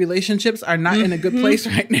in good relationships are not in a good place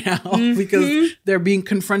right now because they're being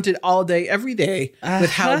confronted all day, every day with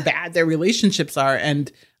how bad their relationships are. And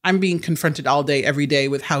I'm being confronted all day, every day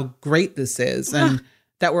with how great this is and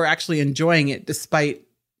that we're actually enjoying it despite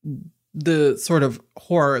the sort of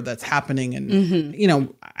horror that's happening. And, you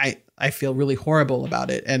know, I feel really horrible about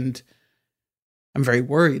it. And I'm very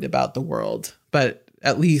worried about the world, but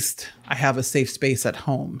at least I have a safe space at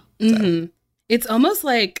home. So. It's almost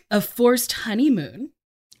like a forced honeymoon.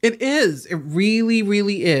 It is. It really,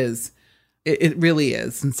 really is. It really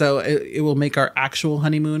is. And so it will make our actual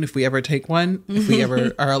honeymoon if we ever take one, if we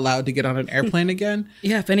ever are allowed to get on an airplane again.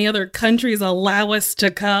 Yeah, if any other countries allow us to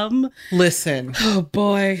come. Listen. Oh,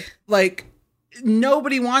 boy. Like,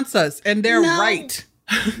 nobody wants us, and they're right.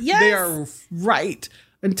 Yes. They are right.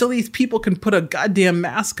 Until these people can put a goddamn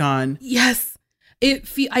mask on. Yes.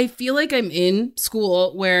 I feel like I'm in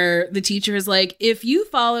school where the teacher is like, if you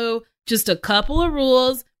follow just a couple of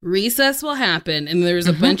rules, recess will happen. And there's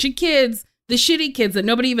a bunch of kids, the shitty kids that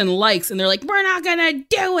nobody even likes, and they're like, we're not gonna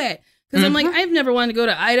do it. Because I'm like, I've never wanted to go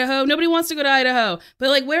to Idaho. Nobody wants to go to Idaho. But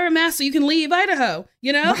like, wear a mask so you can leave Idaho,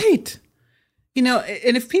 you know? Right. You know,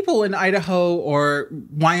 and if people in Idaho or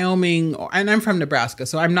Wyoming, and I'm from Nebraska,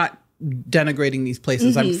 so I'm not denigrating these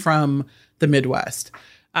places. I'm from the Midwest.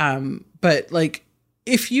 But like,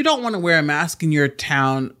 if you don't want to wear a mask in your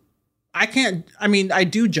town, I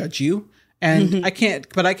do judge you. And I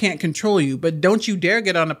can't control you. But don't you dare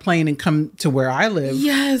get on a plane and come to where I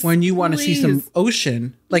live when you want to see some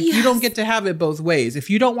ocean. Like, you don't get to have it both ways. If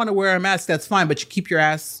you don't want to wear a mask, that's fine. But you keep your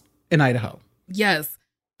ass in Idaho. Yes.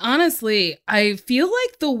 Honestly, I feel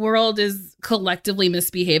like the world is collectively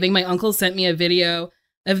misbehaving. My uncle sent me a video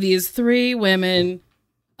of these 3 women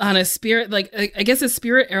on a Spirit, like, I guess a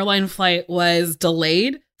Spirit airline flight was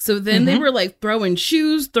delayed. So then they were like throwing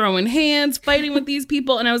shoes, throwing hands, fighting with these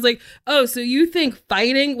people. And I was like, oh, so you think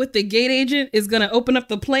fighting with the gate agent is going to open up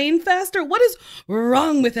the plane faster? What is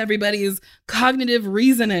wrong with everybody's cognitive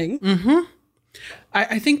reasoning?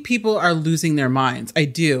 I think people are losing their minds. I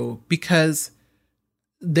do, because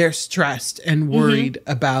they're stressed and worried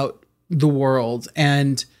about the world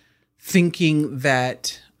and thinking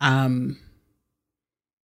that,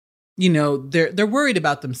 you know, they're worried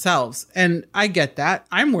about themselves. And I get that.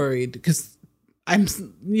 I'm worried because I'm,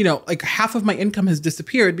 you know, like half of my income has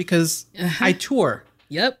disappeared because I tour.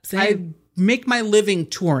 Yep. Same. I make my living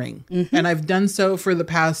touring, and I've done so for the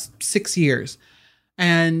past 6 years.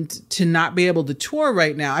 And to not be able to tour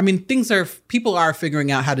right now, I mean, people are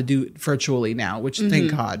figuring out how to do it virtually now, which thank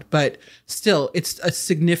God, but still it's a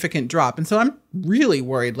significant drop. And so I'm really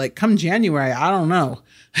worried, like come January, I don't know,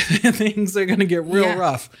 things are going to get real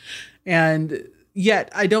rough. And yet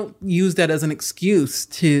I don't use that as an excuse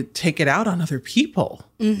to take it out on other people.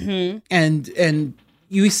 And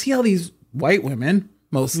you see all these white women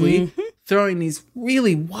mostly throwing these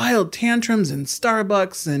really wild tantrums in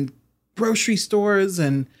Starbucks and grocery stores,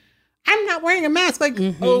 and I'm not wearing a mask. Like,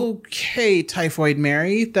 okay, Typhoid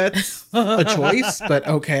Mary, that's a choice, but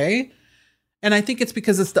okay. And I think it's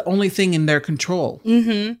because it's the only thing in their control.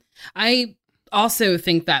 I also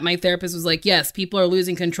think that my therapist was like, yes, people are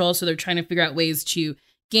losing control, so they're trying to figure out ways to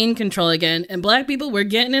gain control again. And Black people were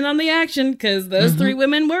getting in on the action because those 3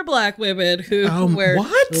 women were Black women who were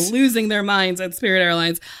losing their minds at Spirit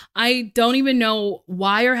Airlines. I don't even know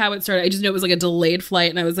why or how it started. I just know it was like a delayed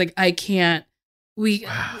flight. And I was like, I can't. We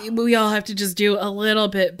all have to just do a little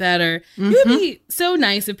bit better. It would be so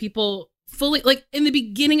nice if people fully, like in the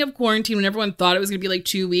beginning of quarantine, when everyone thought it was going to be like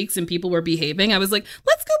 2 weeks and people were behaving, I was like,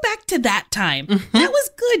 let's go back to that time. That was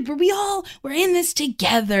good, where we all were in this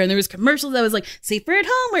together. And there was commercials that was like, safer at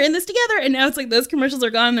home, we're in this together. And now it's like those commercials are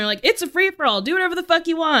gone. And they're like, it's a free for all. Do whatever the fuck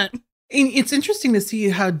you want. And it's interesting to see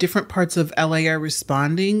how different parts of LA are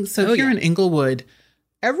responding. So here in Inglewood,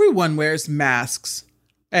 everyone wears masks.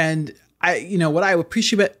 And what I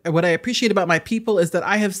appreciate about my people is that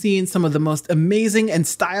I have seen some of the most amazing and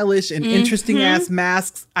stylish and interesting ass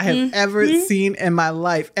masks I have ever seen in my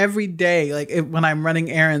life. Every day, like when I'm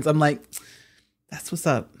running errands, I'm like, that's what's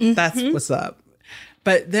up. That's what's up.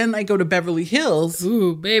 But then I go to Beverly Hills,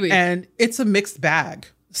 ooh, baby, and it's a mixed bag.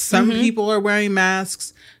 Some people are wearing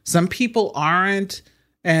masks, some people aren't,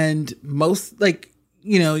 and most, like,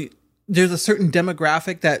 you know, there's a certain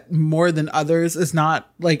demographic that more than others is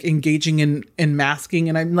not like engaging in masking.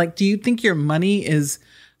 And I'm like, do you think your money is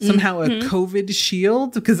somehow a COVID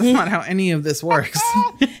shield? Because that's not how any of this works.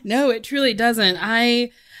 No, it truly doesn't.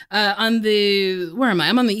 where am I?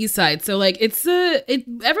 I'm on the east side. So like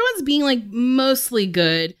everyone's being like mostly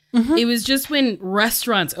good. It was just when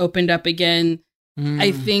restaurants opened up again,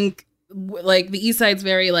 I think like the east side's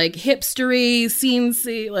very like hipstery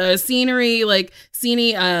scenery, like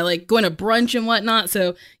sceney, like going to brunch and whatnot.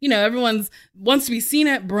 So, you know, everyone's wants to be seen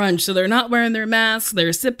at brunch. So they're not wearing their masks.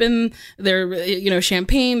 They're sipping their, you know,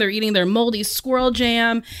 champagne. They're eating their moldy squirrel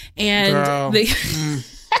jam. And I've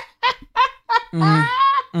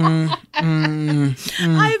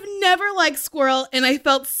never liked Squirrel, and I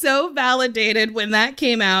felt so validated when that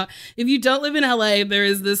came out. If you don't live in LA, there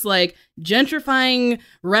is this like gentrifying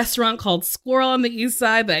restaurant called Squirrel on the east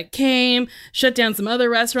side that came, shut down some other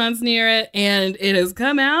restaurants near it, and it has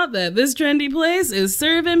come out that this trendy place is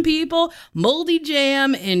serving people moldy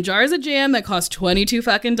jam in jars of jam that cost $22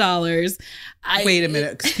 fucking dollars. Wait a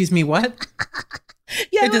minute, excuse me, what?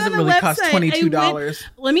 Yeah, it doesn't really cost $22.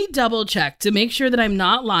 Let me double check to make sure that I'm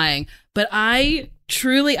not lying, but I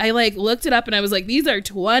like looked it up and I was like, these are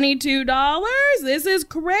 $22? This is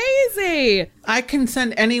crazy. I can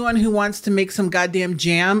send anyone who wants to make some goddamn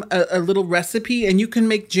jam a little recipe, and you can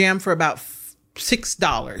make jam for about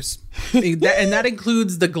 $6. And that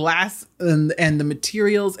includes the glass and the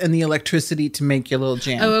materials and the electricity to make your little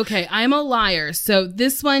jam. Oh, okay. I'm a liar. So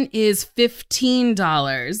this one is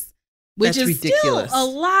 $15. Which is ridiculous. Still a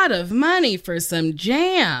lot of money for some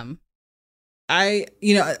jam. I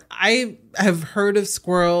have heard of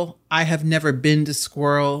Squirrel. I have never been to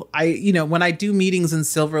Squirrel. When I do meetings in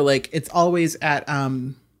Silver Lake, it's always at,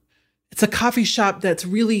 it's a coffee shop that's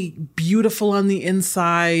really beautiful on the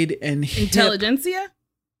inside and hip. Intelligentsia?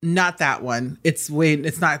 Not that one. It's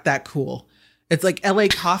not that cool. It's like LA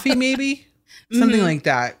Coffee, maybe. Something like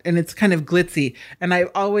that. And it's kind of glitzy. And I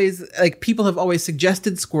always, people have always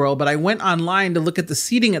suggested Squirrel, but I went online to look at the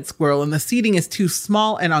seating at Squirrel, and the seating is too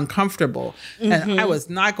small and uncomfortable. And I was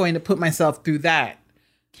not going to put myself through that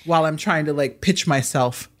while I'm trying to pitch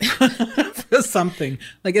myself for something.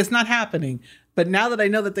 It's not happening. But now that I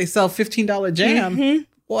know that they sell $15 jam,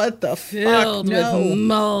 what the Filled fuck? No. With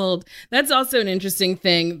mold. That's also an interesting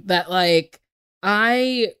thing that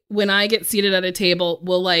when I get seated at a table,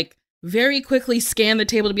 will very quickly scan the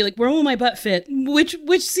table to be like, where will my butt fit? Which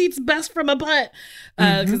seat's best from a butt?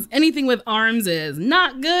 Because anything with arms is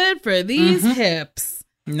not good for these hips.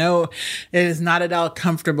 No, it is not at all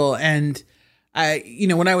comfortable. And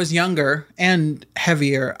when I was younger and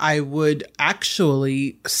heavier, I would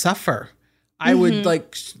actually suffer. I would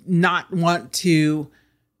not want to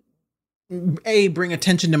bring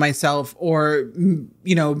attention to myself or,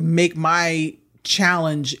 make my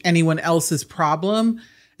challenge anyone else's problem.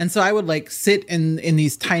 And so I would sit in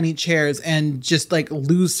these tiny chairs and just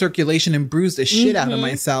lose circulation and bruise the shit out of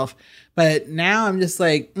myself. But now I'm just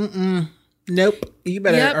nope. You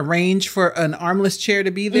better arrange for an armless chair to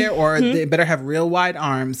be there, or they better have real wide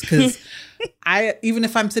arms. Because even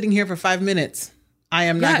if I'm sitting here for 5 minutes, I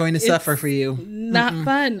am not going to suffer for you. Not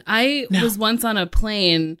fun. I was once on a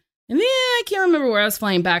plane, and I can't remember where I was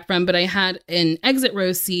flying back from, but I had an exit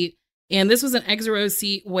row seat, and this was an exit row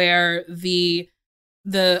seat where the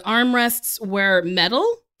armrests were metal.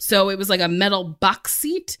 So it was like a metal box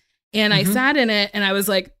seat. And I sat in it and I was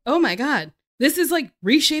like, oh my God, this is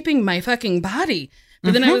reshaping my fucking body.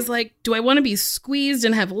 But then I was like, do I want to be squeezed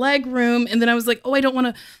and have leg room? And then I was like, oh, I don't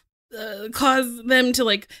want to cause them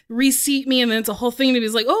to reseat me. And then it's a whole thing to be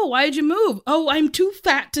oh, why'd you move? Oh, I'm too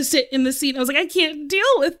fat to sit in the seat. And I was like, I can't deal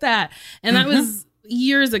with that. And that was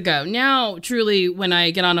years ago. Now, truly, when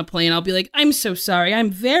I get on a plane, I'll be like, I'm so sorry.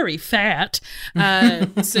 I'm very fat.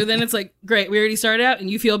 So then it's great. We already started out and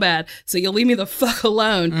you feel bad. So you'll leave me the fuck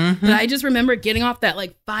alone. But I just remember getting off that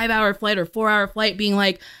 5-hour flight or 4-hour flight being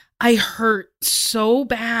I hurt so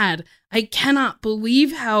bad. I cannot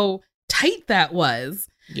believe how tight that was.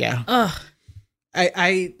 Yeah. Ugh.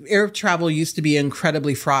 Air travel used to be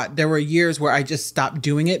incredibly fraught. There were years where I just stopped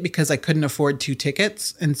doing it because I couldn't afford 2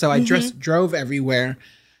 tickets. And so I just drove everywhere.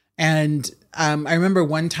 And I remember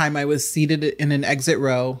one time I was seated in an exit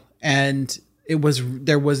row, and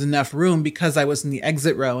there was enough room because I was in the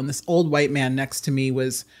exit row. And this old white man next to me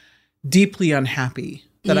was deeply unhappy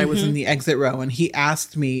that I was in the exit row. And he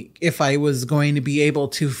asked me if I was going to be able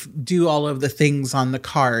to do all of the things on the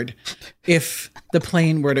card if the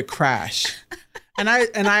plane were to crash. And I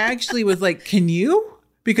actually was like, can you?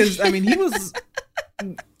 Because, he was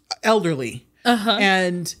elderly.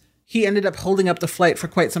 And he ended up holding up the flight for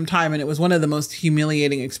quite some time. And it was one of the most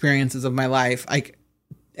humiliating experiences of my life.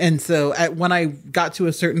 And so when I got to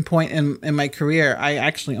a certain point in my career, I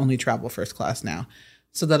actually only travel first class now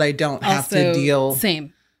so that I don't have to deal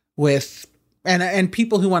with... And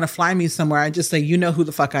people who want to fly me somewhere, I just say, you know who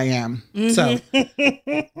the fuck I am. So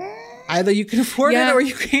either you can afford it or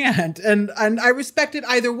you can't. And I respect it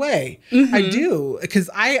either way. I do,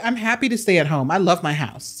 because I'm happy to stay at home. I love my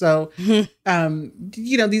house. So, these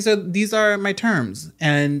are my terms.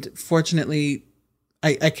 And fortunately,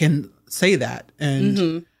 I can say that.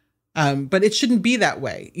 And but it shouldn't be that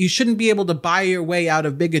way. You shouldn't be able to buy your way out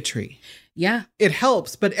of bigotry. Yeah. It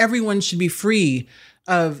helps, but everyone should be free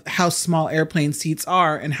of how small airplane seats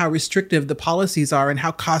are and how restrictive the policies are and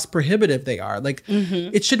how cost prohibitive they are.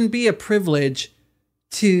 It shouldn't be a privilege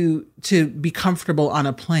to be comfortable on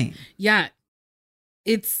a plane. Yeah.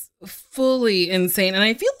 It's fully insane. And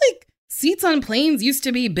I feel like seats on planes used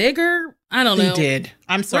to be bigger. I don't know. They did.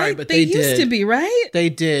 I'm sorry, right? but they did. They used to be, right? They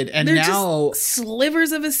did. And they're now just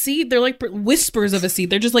slivers of a seat. They're like whispers of a seat.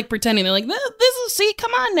 They're just like pretending. They're like, this is a seat.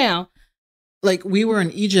 Come on now. Like, we were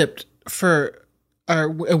in Egypt for a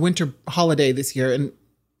winter holiday this year, and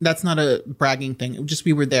that's not a bragging thing. It just,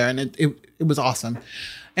 we were there, and it was awesome.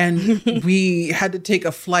 And we had to take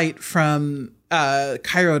a flight from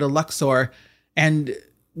Cairo to Luxor, and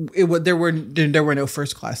there were no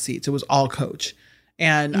first class seats. It was all coach.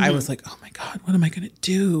 And I was like, oh my God, what am I going to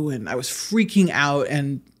do? And I was freaking out.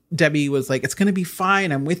 And Debbie was like, it's going to be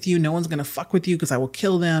fine. I'm with you. No one's going to fuck with you because I will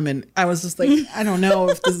kill them. And I was just like, I don't know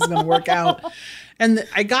if this is going to work out. And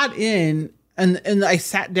I got in and I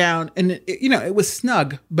sat down, and it was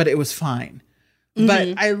snug, but it was fine.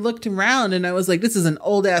 But I looked around and I was like, this is an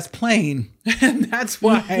old ass plane. And that's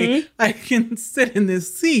why I can sit in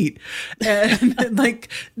this seat. And like,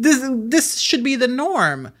 this should be the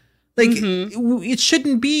norm. Like, it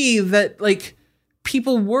shouldn't be that, like,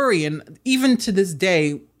 people worry. And even to this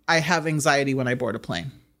day, I have anxiety when I board a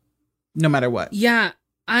plane, no matter what. Yeah,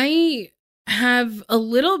 I have a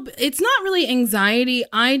little, it's not really anxiety.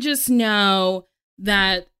 I just know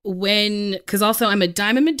that because also I'm a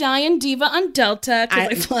Diamond Medallion diva on Delta because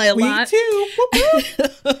I fly a lot. Me too.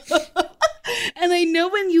 And I know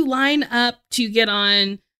when you line up to get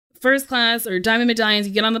on first class or Diamond Medallions,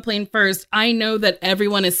 you get on the plane first, I know that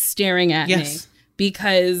everyone is staring at me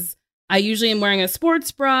because I usually am wearing a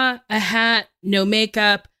sports bra, a hat, no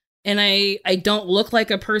makeup, and I don't look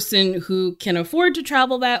like a person who can afford to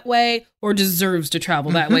travel that way or deserves to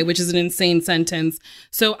travel that way, which is an insane sentence.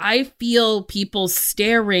 So I feel people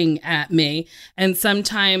staring at me. And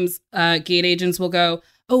sometimes gate agents will go,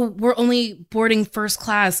 oh, we're only boarding first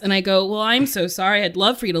class. And I go, well, I'm so sorry. I'd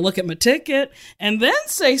love for you to look at my ticket and then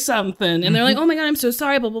say something. And they're like, oh my God, I'm so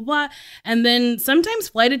sorry, blah, blah, blah. And then sometimes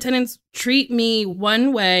flight attendants treat me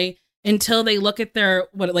one way until they look at their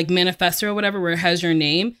manifesto or whatever, where it has your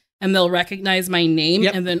name, and they'll recognize my name.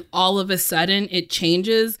 And then all of a sudden it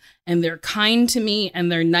changes and they're kind to me and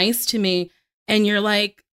they're nice to me. And you're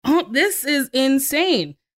like, oh, this is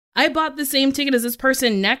insane. I bought the same ticket as this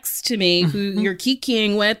person next to me who you're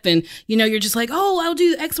kikiing with. And, you're just like, oh, I'll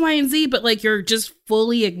do X, Y, and Z. But like, you're just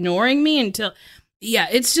fully ignoring me until,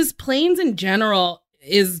 it's just planes in general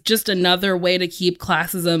is just another way to keep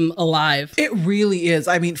classism alive. It really is.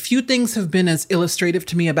 I mean, few things have been as illustrative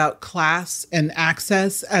to me about class and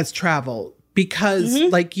access as travel, because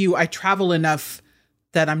like you, I travel enough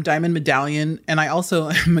that I'm Diamond Medallion, and I also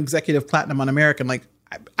am Executive Platinum on American. Like,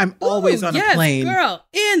 I'm always on a plane. Girl,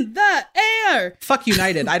 in the air. Fuck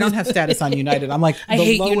United. I don't have status on United. I'm like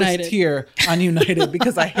the lowest tier on United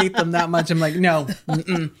because I hate them that much. I'm like, no.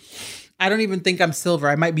 I don't even think I'm silver.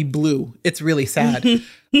 I might be blue. It's really sad.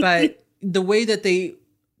 But the way that they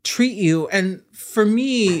treat you, and for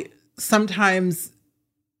me, sometimes,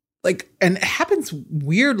 like, and it happens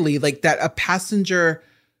weirdly, like that a passenger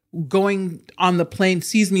going on the plane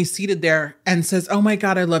sees me seated there and says, oh my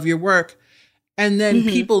God, I love your work. And then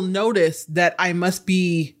people notice that I must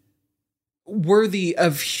be worthy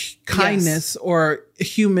of kindness or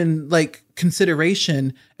human, like,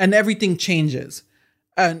 consideration, and everything changes.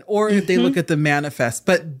 Or if they look at the manifest,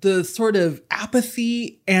 but the sort of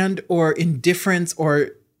apathy and or indifference or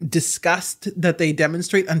disgust that they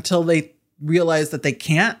demonstrate until they realize that they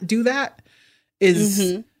can't do that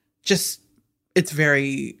is just, it's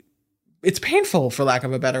painful, for lack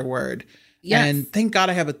of a better word. Yes. And thank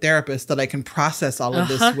God I have a therapist that I can process all of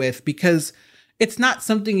this with, because it's not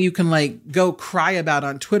something you can like go cry about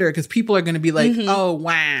on Twitter, because people are going to be like, oh,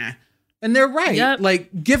 wah. And they're right. Yep.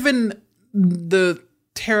 Like, given the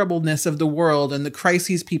terribleness of the world and the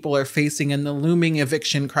crises people are facing and the looming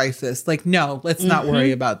eviction crisis, like, no, let's not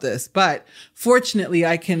worry about this. But fortunately,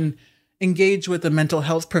 I can engage with a mental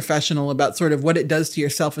health professional about sort of what it does to your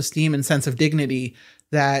self-esteem and sense of dignity,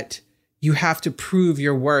 that you have to prove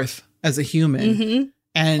your worth as a human.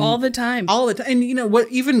 And all the time. And you know what,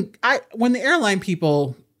 even when the airline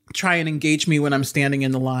people try and engage me when I'm standing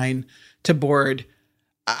in the line to board,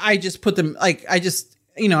 I just put them, like,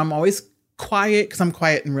 I'm always quiet, because I'm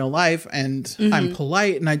quiet in real life, and I'm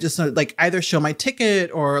polite, and I just like either show my ticket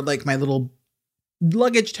or like my little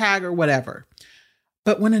luggage tag or whatever.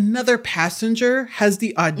 But when another passenger has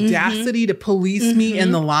the audacity to police me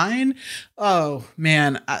in the line, oh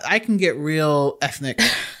man, I can get real ethnic.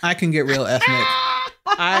 I can get ethnic.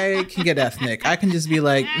 I can just be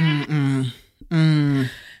like,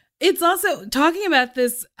 It's also, talking about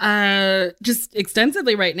this just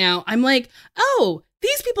extensively right now, I'm like, oh,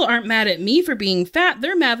 these people aren't mad at me for being fat.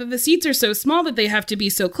 They're mad that the seats are so small that they have to be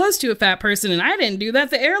so close to a fat person. And I didn't do that.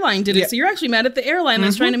 The airline did it. So you're actually mad at the airline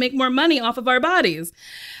that's trying to make more money off of our bodies.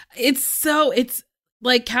 It's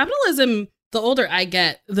like capitalism, the older I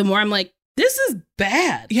get, the more I'm like, this is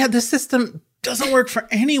bad. Yeah, the system doesn't work for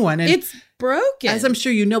anyone. And it's broken. As I'm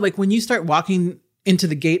sure you know, like when you start walking into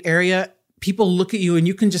the gate area, people look at you and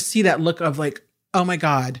you can just see that look of like, oh my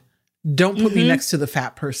God, don't put me next to the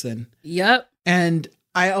fat person. Yep. And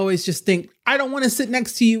I always just think, I don't want to sit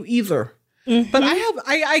next to you either. But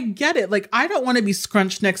I get it. Like, I don't want to be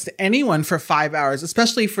scrunched next to anyone for 5 hours,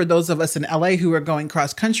 especially for those of us in LA who are going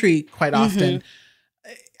cross country quite often.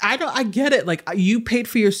 I get it. Like, you paid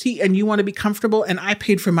for your seat and you want to be comfortable, and I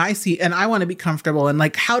paid for my seat and I want to be comfortable. And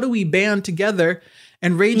like, how do we band together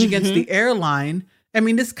and rage against the airline? I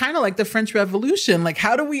mean, it's kind of like the French Revolution. Like,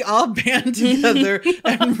 how do we all band together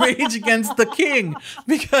and rage against the king?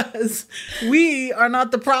 Because we are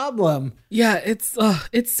not the problem. Yeah, it's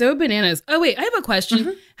so bananas. Oh, wait, I have a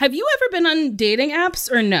question. Have you ever been on dating apps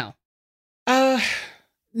or no?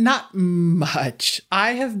 Not much.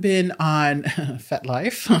 I have been on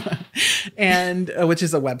FetLife, and which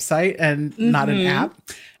is a website and not an app.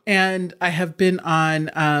 And I have been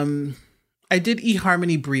on... I did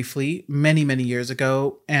eHarmony briefly many, many years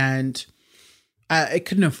ago, and I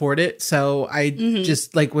couldn't afford it. So I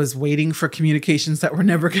just like was waiting for communications that were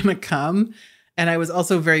never going to come. And I was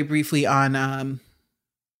also very briefly on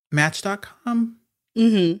Match.com.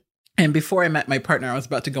 And before I met my partner, I was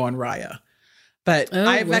about to go on Raya. But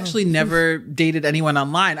I've actually never dated anyone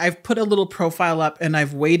online. I've put a little profile up and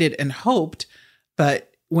I've waited and hoped.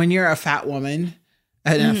 But when you're a fat woman...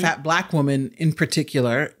 and a fat Black woman in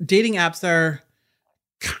particular, dating apps are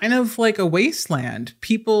kind of like a wasteland.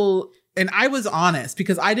 People, and I was honest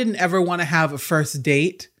because I didn't ever want to have a first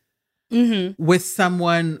date with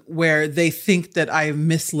someone where they think that I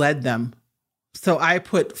misled them. So I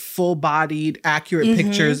put full-bodied, accurate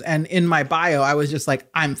pictures, and in my bio, I was just like,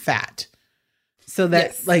 I'm fat. So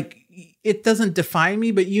that like, it doesn't define me,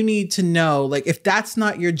 but you need to know, like, if that's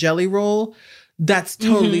not your jelly roll, that's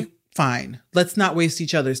totally fine. Let's not waste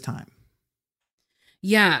each other's time.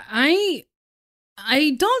 Yeah, I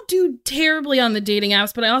don't do terribly on the dating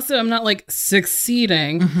apps, but I also am not like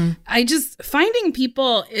succeeding. I just finding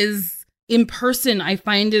people is in person, I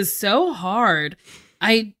find is so hard.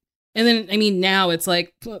 And then, I mean, now it's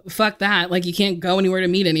like, fuck that. Like, you can't go anywhere to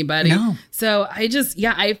meet anybody. No. So I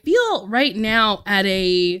feel right now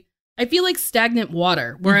I feel like stagnant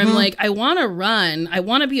water where I'm like, I want to run. I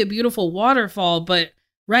want to be a beautiful waterfall, but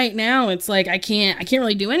right now, it's like I can't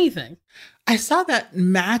really do anything. I saw that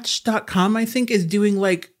Match.com, I think, is doing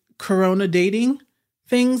like Corona dating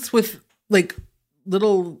things with like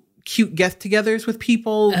little cute get-togethers with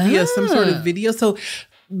people via some sort of video. So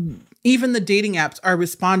even the dating apps are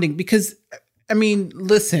responding because, I mean,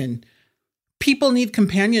 listen, people need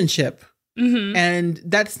companionship. And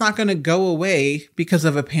that's not going to go away because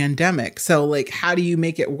of a pandemic. So like, how do you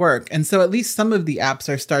make it work? And so at least some of the apps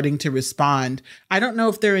are starting to respond. I don't know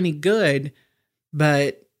if they're any good,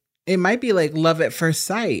 but it might be like love at first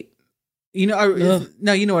sight. You know,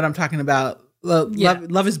 no, you know what I'm talking about. Love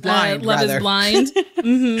is blind. Love is blind.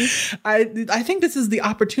 I think this is the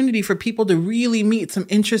opportunity for people to really meet some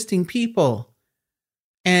interesting people.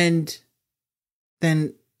 And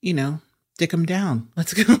then, you know, dick them down.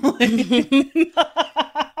 Let's go. Maybe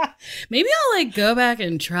I'll like go back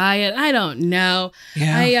and try it. I don't know.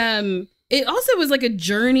 Yeah. It also was like a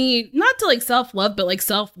journey, not to like self-love, but like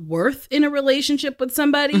self-worth in a relationship with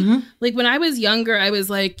somebody. Like when I was younger, I was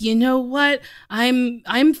like, you know what?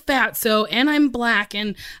 I'm fat, and I'm Black,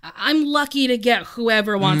 and I'm lucky to get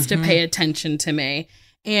whoever wants to pay attention to me.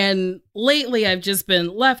 And lately I've just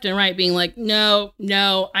been left and right being like, no,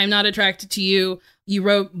 I'm not attracted to you. You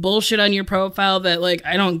wrote bullshit on your profile that like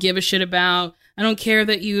I don't give a shit about. I don't care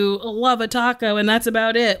that you love a taco and that's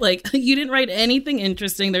about it. Like you didn't write anything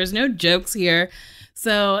interesting. There's no jokes here.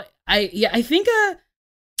 So I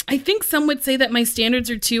think some would say that my standards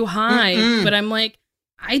are too high, but I'm like,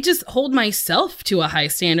 I just hold myself to a high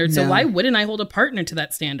standard. So why wouldn't I hold a partner to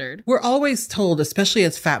that standard? We're always told, especially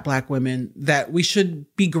as fat Black women, that we should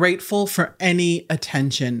be grateful for any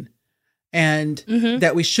attention and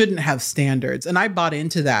that we shouldn't have standards. And I bought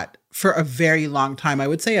into that for a very long time. I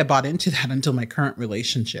would say I bought into that until my current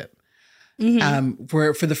relationship,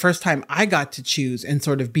 where for the first time I got to choose and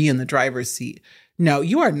sort of be in the driver's seat. No,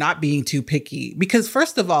 you are not being too picky because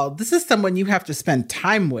first of all, this is someone you have to spend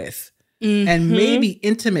time with and maybe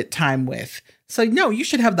intimate time with. So no, you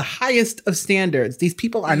should have the highest of standards. These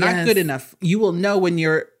people are not good enough. You will know when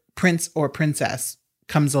your prince or princess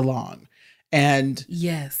comes along. And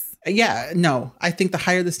Yeah, no, I think the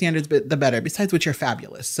higher the standards, the better. Besides which, you're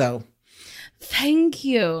fabulous. So thank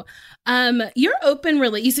you. You're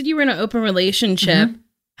you said you were in an open relationship. Mm-hmm.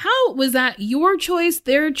 How was that your choice,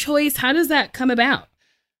 their choice? How does that come about?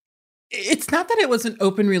 It's not that it was an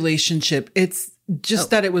open relationship. It's just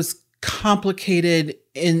that it was complicated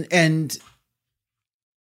and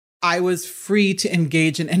I was free to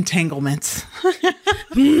engage in entanglements.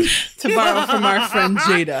 To borrow from our friend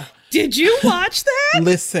Jada. Did you watch that?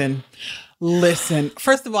 Listen.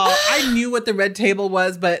 First of all, I knew what the Red Table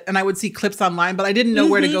was, and I would see clips online, but I didn't know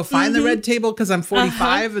where to go find the Red Table because I'm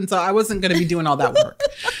 45, and so I wasn't going to be doing all that work.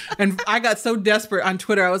 And I got so desperate on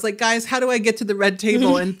Twitter. I was like, guys, how do I get to the Red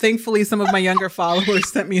Table? And thankfully, some of my younger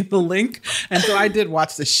followers sent me the link. And so I did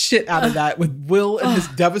watch the shit out of that with Will and his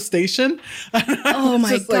devastation. Oh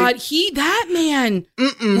my God. That man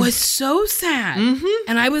was so sad. Mm-hmm.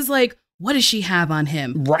 And I was like, what does she have on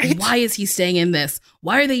him? Right. Why is he staying in this?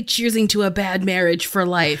 Why are they cheersing to a bad marriage for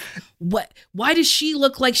life? Why does she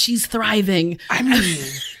look like she's thriving? I mean,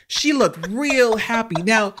 she looked real happy.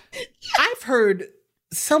 Now, I've heard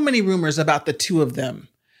so many rumors about the two of them.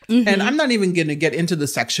 Mm-hmm. And I'm not even going to get into the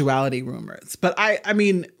sexuality rumors. But I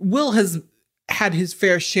mean, Will has had his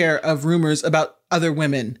fair share of rumors about other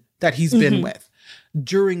women that he's been with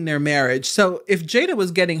during their marriage. So if Jada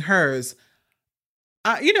was getting hers,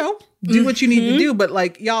 do what you need to do. But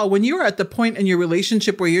like, y'all, when you're at the point in your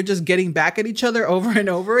relationship where you're just getting back at each other over and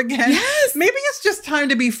over again, maybe it's just time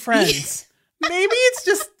to be friends. Maybe it's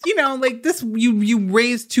just, like this, you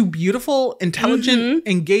raised two beautiful, intelligent,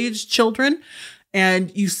 engaged children,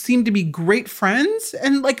 and you seem to be great friends.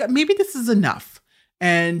 And like, maybe this is enough.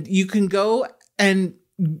 And you can go and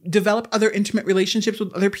develop other intimate relationships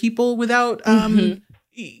with other people without,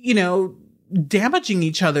 damaging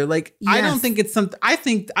each other. Like, yes. I don't think it's something,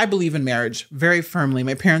 I believe in marriage very firmly.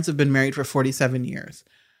 My parents have been married for 47 years.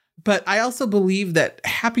 But I also believe that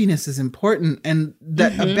happiness is important and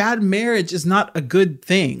that a bad marriage is not a good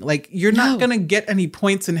thing. Like, you're not going to get any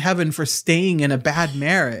points in heaven for staying in a bad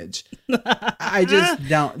marriage. I just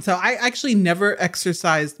don't. So I actually never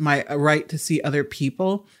exercised my right to see other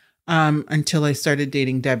people until I started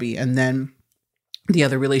dating Debbie. And then the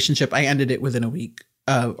other relationship, I ended it within a week.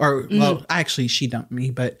 Actually, she dumped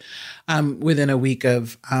me, but within a week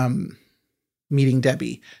of meeting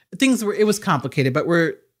Debbie, it was complicated, but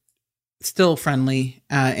we're still friendly.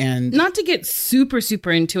 And not to get super,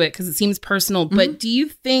 super into it because it seems personal, but do you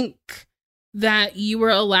think that you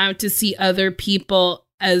were allowed to see other people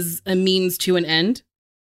as a means to an end?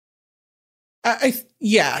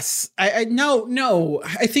 Yes. No.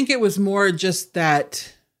 I think it was more just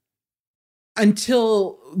that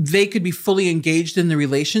until they could be fully engaged in the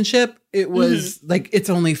relationship, it was like, it's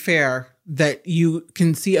only fair that you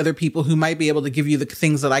can see other people who might be able to give you the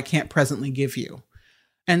things that I can't presently give you.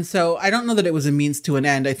 And so I don't know that it was a means to an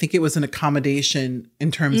end. I think it was an accommodation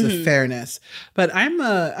in terms of fairness. But I'm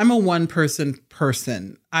a one person.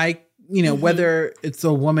 Whether it's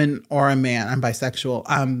a woman or a man, I'm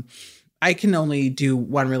bisexual. I can only do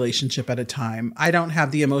one relationship at a time. I don't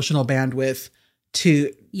have the emotional bandwidth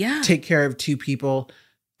to take care of two people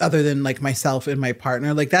other than like myself and my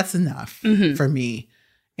partner. Like, that's enough for me.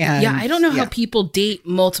 And I don't know how people date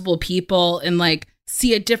multiple people and like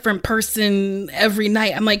see a different person every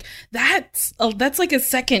night. I'm like, that's like a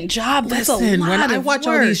second job. That's a lot when I watch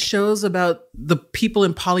all these shows about the people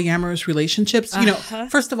in polyamorous relationships,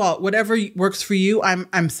 first of all, whatever works for you,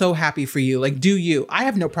 I'm so happy for you. Like, do you? I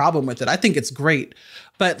have no problem with it. I think it's great.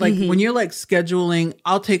 But like when you're like scheduling,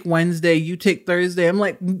 I'll take Wednesday, you take Thursday. I'm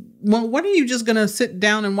like, well, when are you just going to sit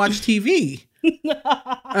down and watch TV?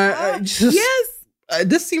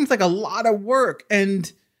 This seems like a lot of work.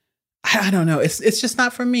 And I don't know. It's just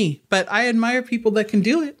not for me. But I admire people that can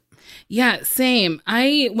do it. Yeah, same.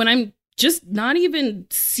 When I'm just not even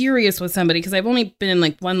serious with somebody, because I've only been in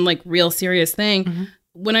like one like real serious thing.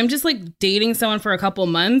 When I'm just like dating someone for a couple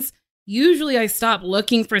months, usually I stop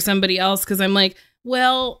looking for somebody else because I'm like,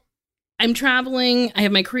 well, I'm traveling, I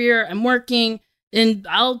have my career, I'm working, and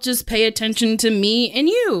I'll just pay attention to me and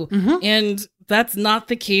you. And that's not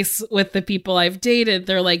the case with the people I've dated.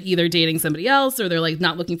 They're like either dating somebody else or they're like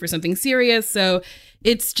not looking for something serious. So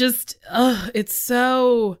it's just, it's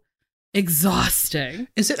so exhausting.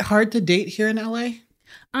 Is it hard to date here in LA?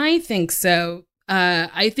 I think so.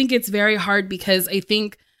 I think it's very hard because I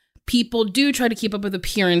think people do try to keep up with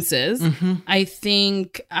appearances. I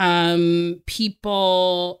think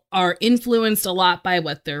people are influenced a lot by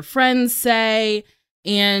what their friends say.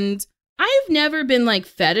 And I've never been like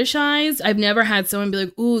fetishized. I've never had someone be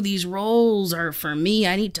like, ooh, these roles are for me.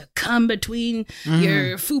 I need to come between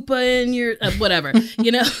your fupa and your whatever,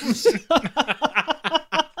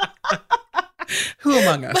 Who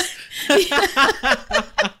among us?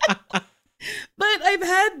 But I've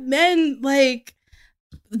had men like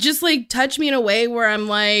just like touch me in a way where I'm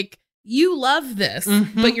like, you love this,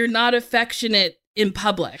 but you're not affectionate in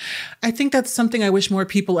public. I think that's something I wish more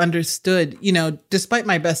people understood. You know, despite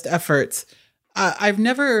my best efforts, I've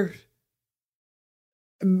never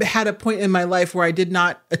had a point in my life where I did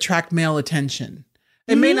not attract male attention.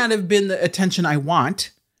 It may not have been the attention I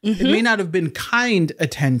want. It may not have been kind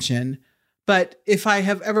attention. But if I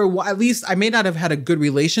have ever, at least I may not have had a good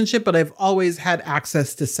relationship, but I've always had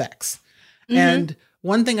access to sex. And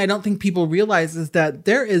one thing I don't think people realize is that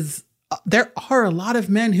there are a lot of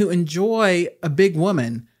men who enjoy a big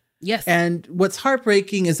woman. Yes. And what's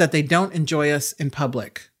heartbreaking is that they don't enjoy us in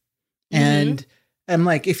public. And I'm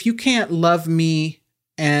like, if you can't love me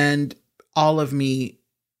and all of me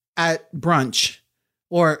at brunch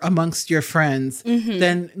or amongst your friends,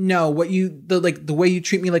 then no, the way you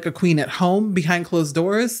treat me like a queen at home behind closed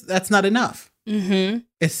doors, that's not enough.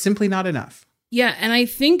 It's simply not enough. Yeah. And I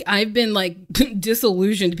think I've been like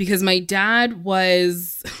disillusioned because my dad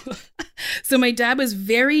was, so my dad was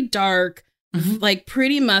very dark, like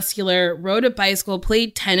pretty muscular, rode a bicycle,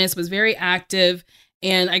 played tennis, was very active.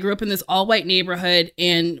 And I grew up in this all white neighborhood.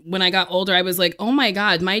 And when I got older, I was like, oh my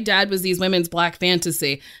God, my dad was these women's black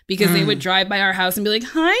fantasy, because they would drive by our house and be like,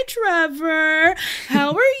 hi, Trevor,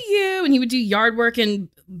 how are you? And he would do yard work in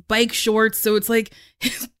bike shorts. So it's like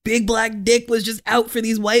his big black dick was just out for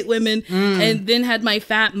these white women, and then had my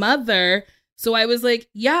fat mother. So I was like,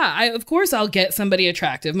 yeah, of course I'll get somebody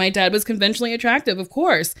attractive. My dad was conventionally attractive, of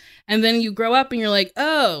course. And then you grow up and you're like,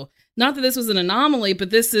 oh, not that this was an anomaly, but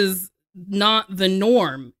this is not the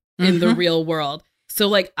norm in the real world. So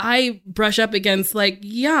like I brush up against like,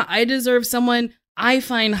 yeah, I deserve someone I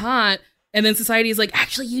find hot. And then society is like,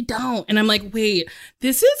 actually, you don't. And I'm like, wait,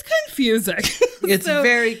 this is confusing. It's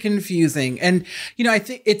very confusing. And, you know, I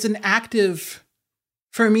think it's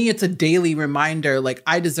for me, it's a daily reminder. Like,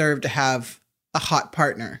 I deserve to have a hot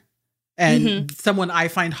partner and someone I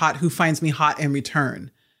find hot who finds me hot in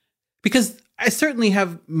return. Because I certainly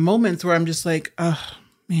have moments where I'm just like, oh,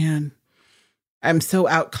 man, I'm so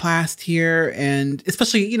outclassed here. And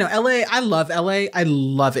especially, you know, LA, I love LA. I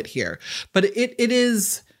love it here. But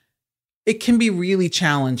it can be really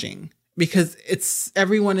challenging because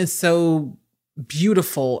everyone is so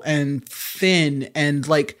beautiful and thin and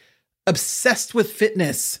like obsessed with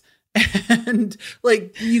fitness. And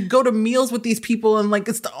like you go to meals with these people and like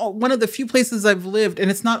it's one of the few places I've lived, and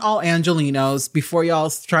it's not all Angelinos before y'all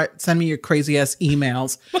send me your crazy ass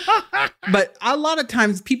emails. But a lot of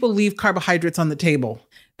times people leave carbohydrates on the table.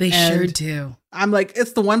 They sure do. I'm like,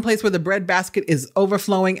 it's the one place where the bread basket is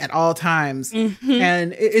overflowing at all times.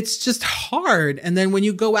 And it's just hard. And then when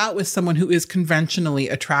you go out with someone who is conventionally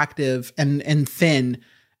attractive and thin,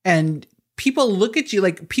 and people look at you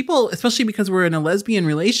like people, especially because we're in a lesbian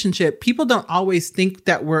relationship, people don't always think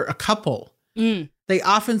that we're a couple. They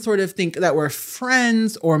often sort of think that we're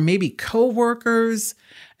friends or maybe coworkers.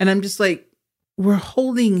 And I'm just like, we're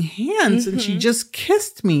holding hands and she just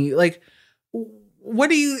kissed me. Like, what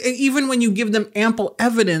do you, even when you give them ample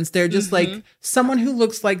evidence, they're just like, someone who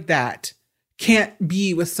looks like that can't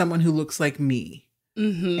be with someone who looks like me.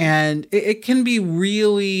 And it can be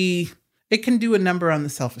really, it can do a number on the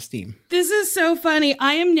self-esteem. This is so funny.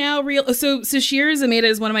 I am now real. So Sashir Zameda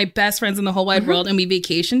is one of my best friends in the whole wide world, and we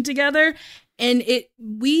vacation together. And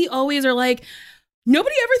we always are like,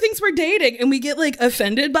 nobody ever thinks we're dating, and we get like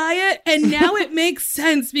offended by it. And now it makes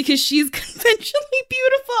sense because she's conventionally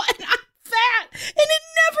beautiful and I'm fat, and it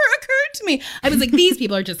never occurred to me. I was like, these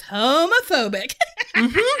people are just homophobic.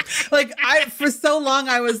 Like for so long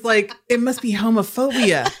I was like, it must be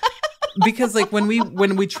homophobia, because like when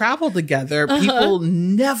we travel together, people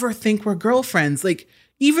never think we're girlfriends. Like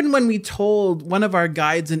even when we told one of our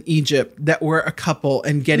guides in Egypt that we're a couple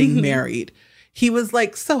and getting married, he was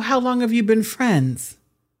like, so how long have you been friends?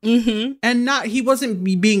 And he wasn't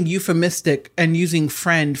being euphemistic and using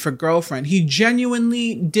friend for girlfriend. He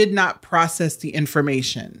genuinely did not process the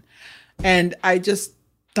information. And I just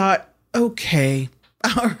thought, okay,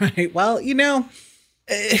 all right, well, you know,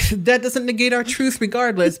 that doesn't negate our truth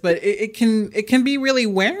regardless, but it can be really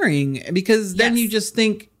wearing, because then you just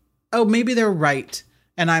think, oh, maybe they're right.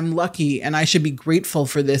 And I'm lucky and I should be grateful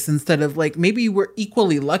for this, instead of like, maybe we're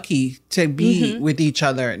equally lucky to be with each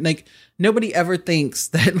other. Like nobody ever thinks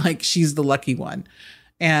that like she's the lucky one.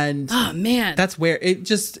 And oh man, that's where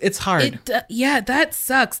it's hard. Yeah, that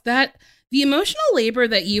sucks. That the emotional labor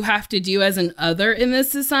that you have to do as an other in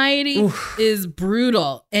this society is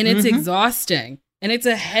brutal, and it's exhausting, and it's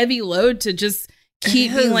a heavy load to just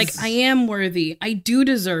keep being like, I am worthy. I do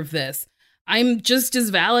deserve this. I'm just as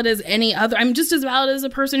valid as any other. I'm just as valid as a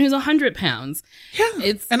person who's 100 pounds.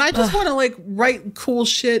 Yeah. And I just want to like write cool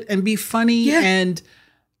shit and be funny and,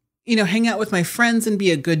 you know, hang out with my friends and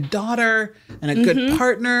be a good daughter and a good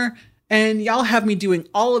partner. And y'all have me doing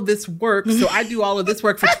all of this work. So I do all of this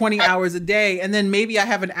work for 20 hours a day. And then maybe I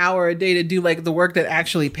have an hour a day to do like the work that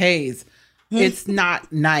actually pays. It's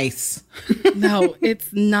not nice. No, it's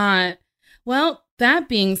not. Well, that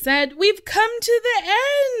being said, we've come to the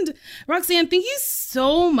end. Roxanne, thank you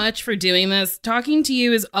so much for doing this. Talking to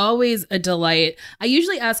you is always a delight. I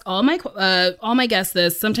usually ask all my guests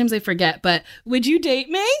this. Sometimes I forget, but would you date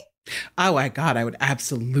me? Oh my God, I would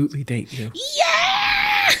absolutely date you.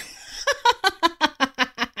 Yeah!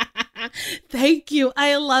 Thank you.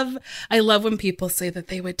 I love when people say that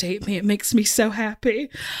they would date me. It makes me so happy.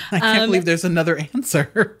 I can't believe there's another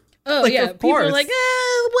answer. Oh, like, yeah. People are like,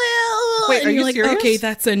 well. Wait, are you like, serious? Okay,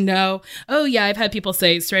 that's a no. Oh, yeah. I've had people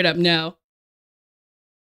say straight up no.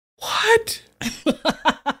 What?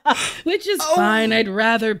 Which is fine. I'd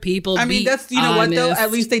rather people be honest. That's, you know what, though?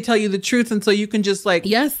 At least they tell you the truth. And so you can just like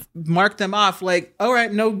mark them off like, all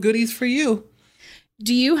right, no goodies for you.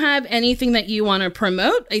 Do you have anything that you want to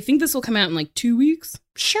promote? I think this will come out in like 2 weeks.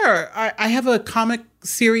 Sure. I have a comic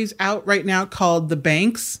series out right now called The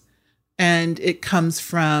Banks. And it comes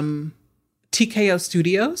from TKO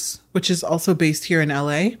Studios, which is also based here in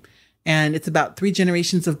LA. And it's about 3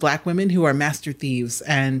 generations of Black women who are master thieves.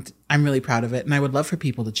 And I'm really proud of it. And I would love for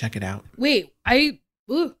people to check it out. Wait,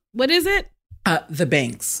 what is it? The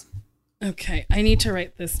Banks. Okay, I need to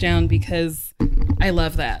write this down because I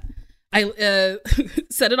love that. I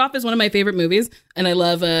set it off as one of my favorite movies. And I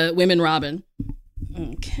love Women Robin.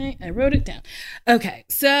 Okay, I wrote it down. Okay,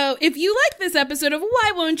 so if you like this episode of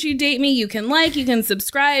Why Won't You Date Me, you can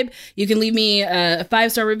subscribe, you can leave me a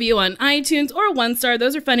 5-star review on iTunes or 1 star.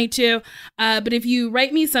 Those are funny too. But if you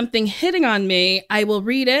write me something hitting on me, I will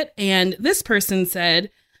read it. And this person said,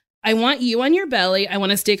 I want you on your belly. I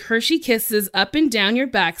want to stick Hershey Kisses up and down your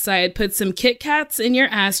backside, put some Kit Kats in your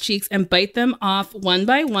ass cheeks and bite them off one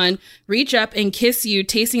by one, reach up and kiss you,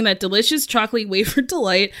 tasting that delicious chocolate wafer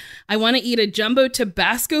delight. I want to eat a jumbo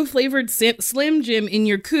Tabasco flavored Slim Jim in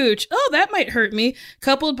your cooch. Oh, that might hurt me.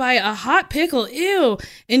 Coupled by a hot pickle. Ew.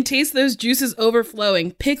 And taste those juices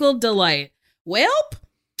overflowing. Pickled delight. Welp,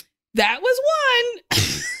 that was one.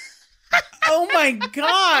 Oh my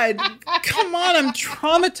God. Come on, I'm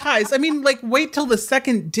traumatized. I mean, like, wait till the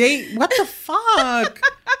second date. What the fuck?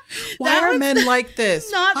 Why are men like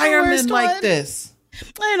this? Why are men like this?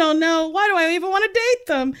 I don't know. Why do I even want to date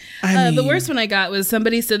them? The worst one I got was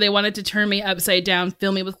somebody said they wanted to turn me upside down,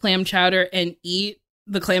 fill me with clam chowder, and eat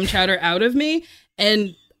the clam chowder out of me.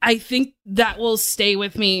 And I think that will stay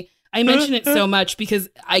with me. I mention it so much because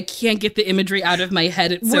I can't get the imagery out of my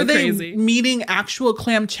head. It's so crazy. Were they meaning actual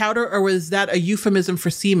clam chowder, or was that a euphemism for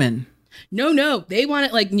semen? No. They want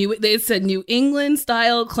it like they said New England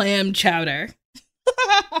style clam chowder.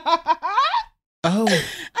 Oh.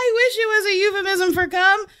 I wish it was a euphemism for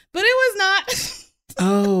cum, but it was not.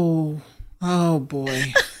 Oh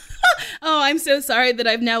boy. Oh, I'm so sorry that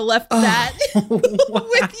I've now left that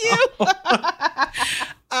with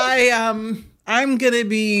you. I'm going to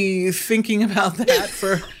be thinking about that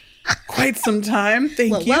for quite some time.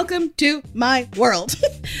 Thank you. Welcome to my world.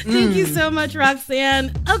 Thank you so much,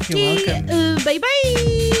 Roxanne. Okay. You're welcome.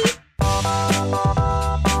 Bye-bye.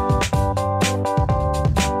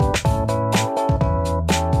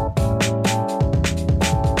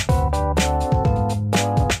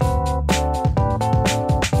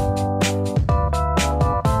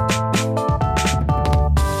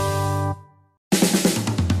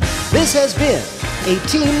 This has been a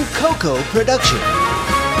Team Coco production.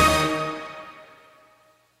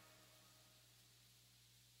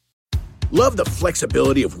 Love the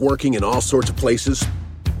flexibility of working in all sorts of places?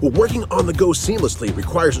 Well, working on the go seamlessly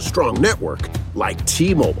requires a strong network like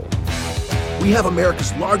T-Mobile. We have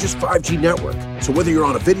America's largest 5G network, so whether you're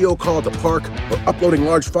on a video call at the park or uploading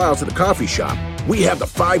large files at a coffee shop, we have the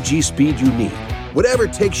 5G speed you need. Whatever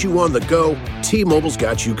takes you on the go, T-Mobile's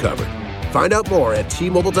got you covered. Find out more at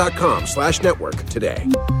T-Mobile.com/network today.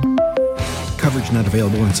 Coverage not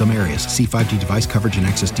available in some areas. See 5G device coverage and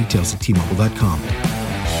access details at T-Mobile.com.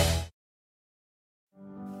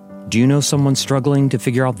 Do you know someone struggling to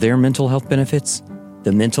figure out their mental health benefits?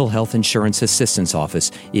 The Mental Health Insurance Assistance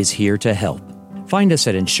Office is here to help. Find us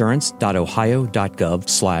at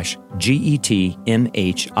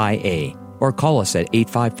insurance.ohio.gov/GETMHIA or call us at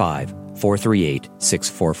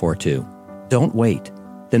 855-438-6442. Don't wait.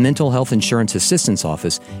 The Mental Health Insurance Assistance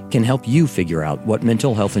Office can help you figure out what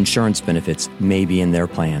mental health insurance benefits may be in their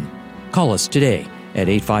plan. Call us today at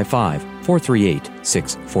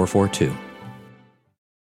 855-438-6442.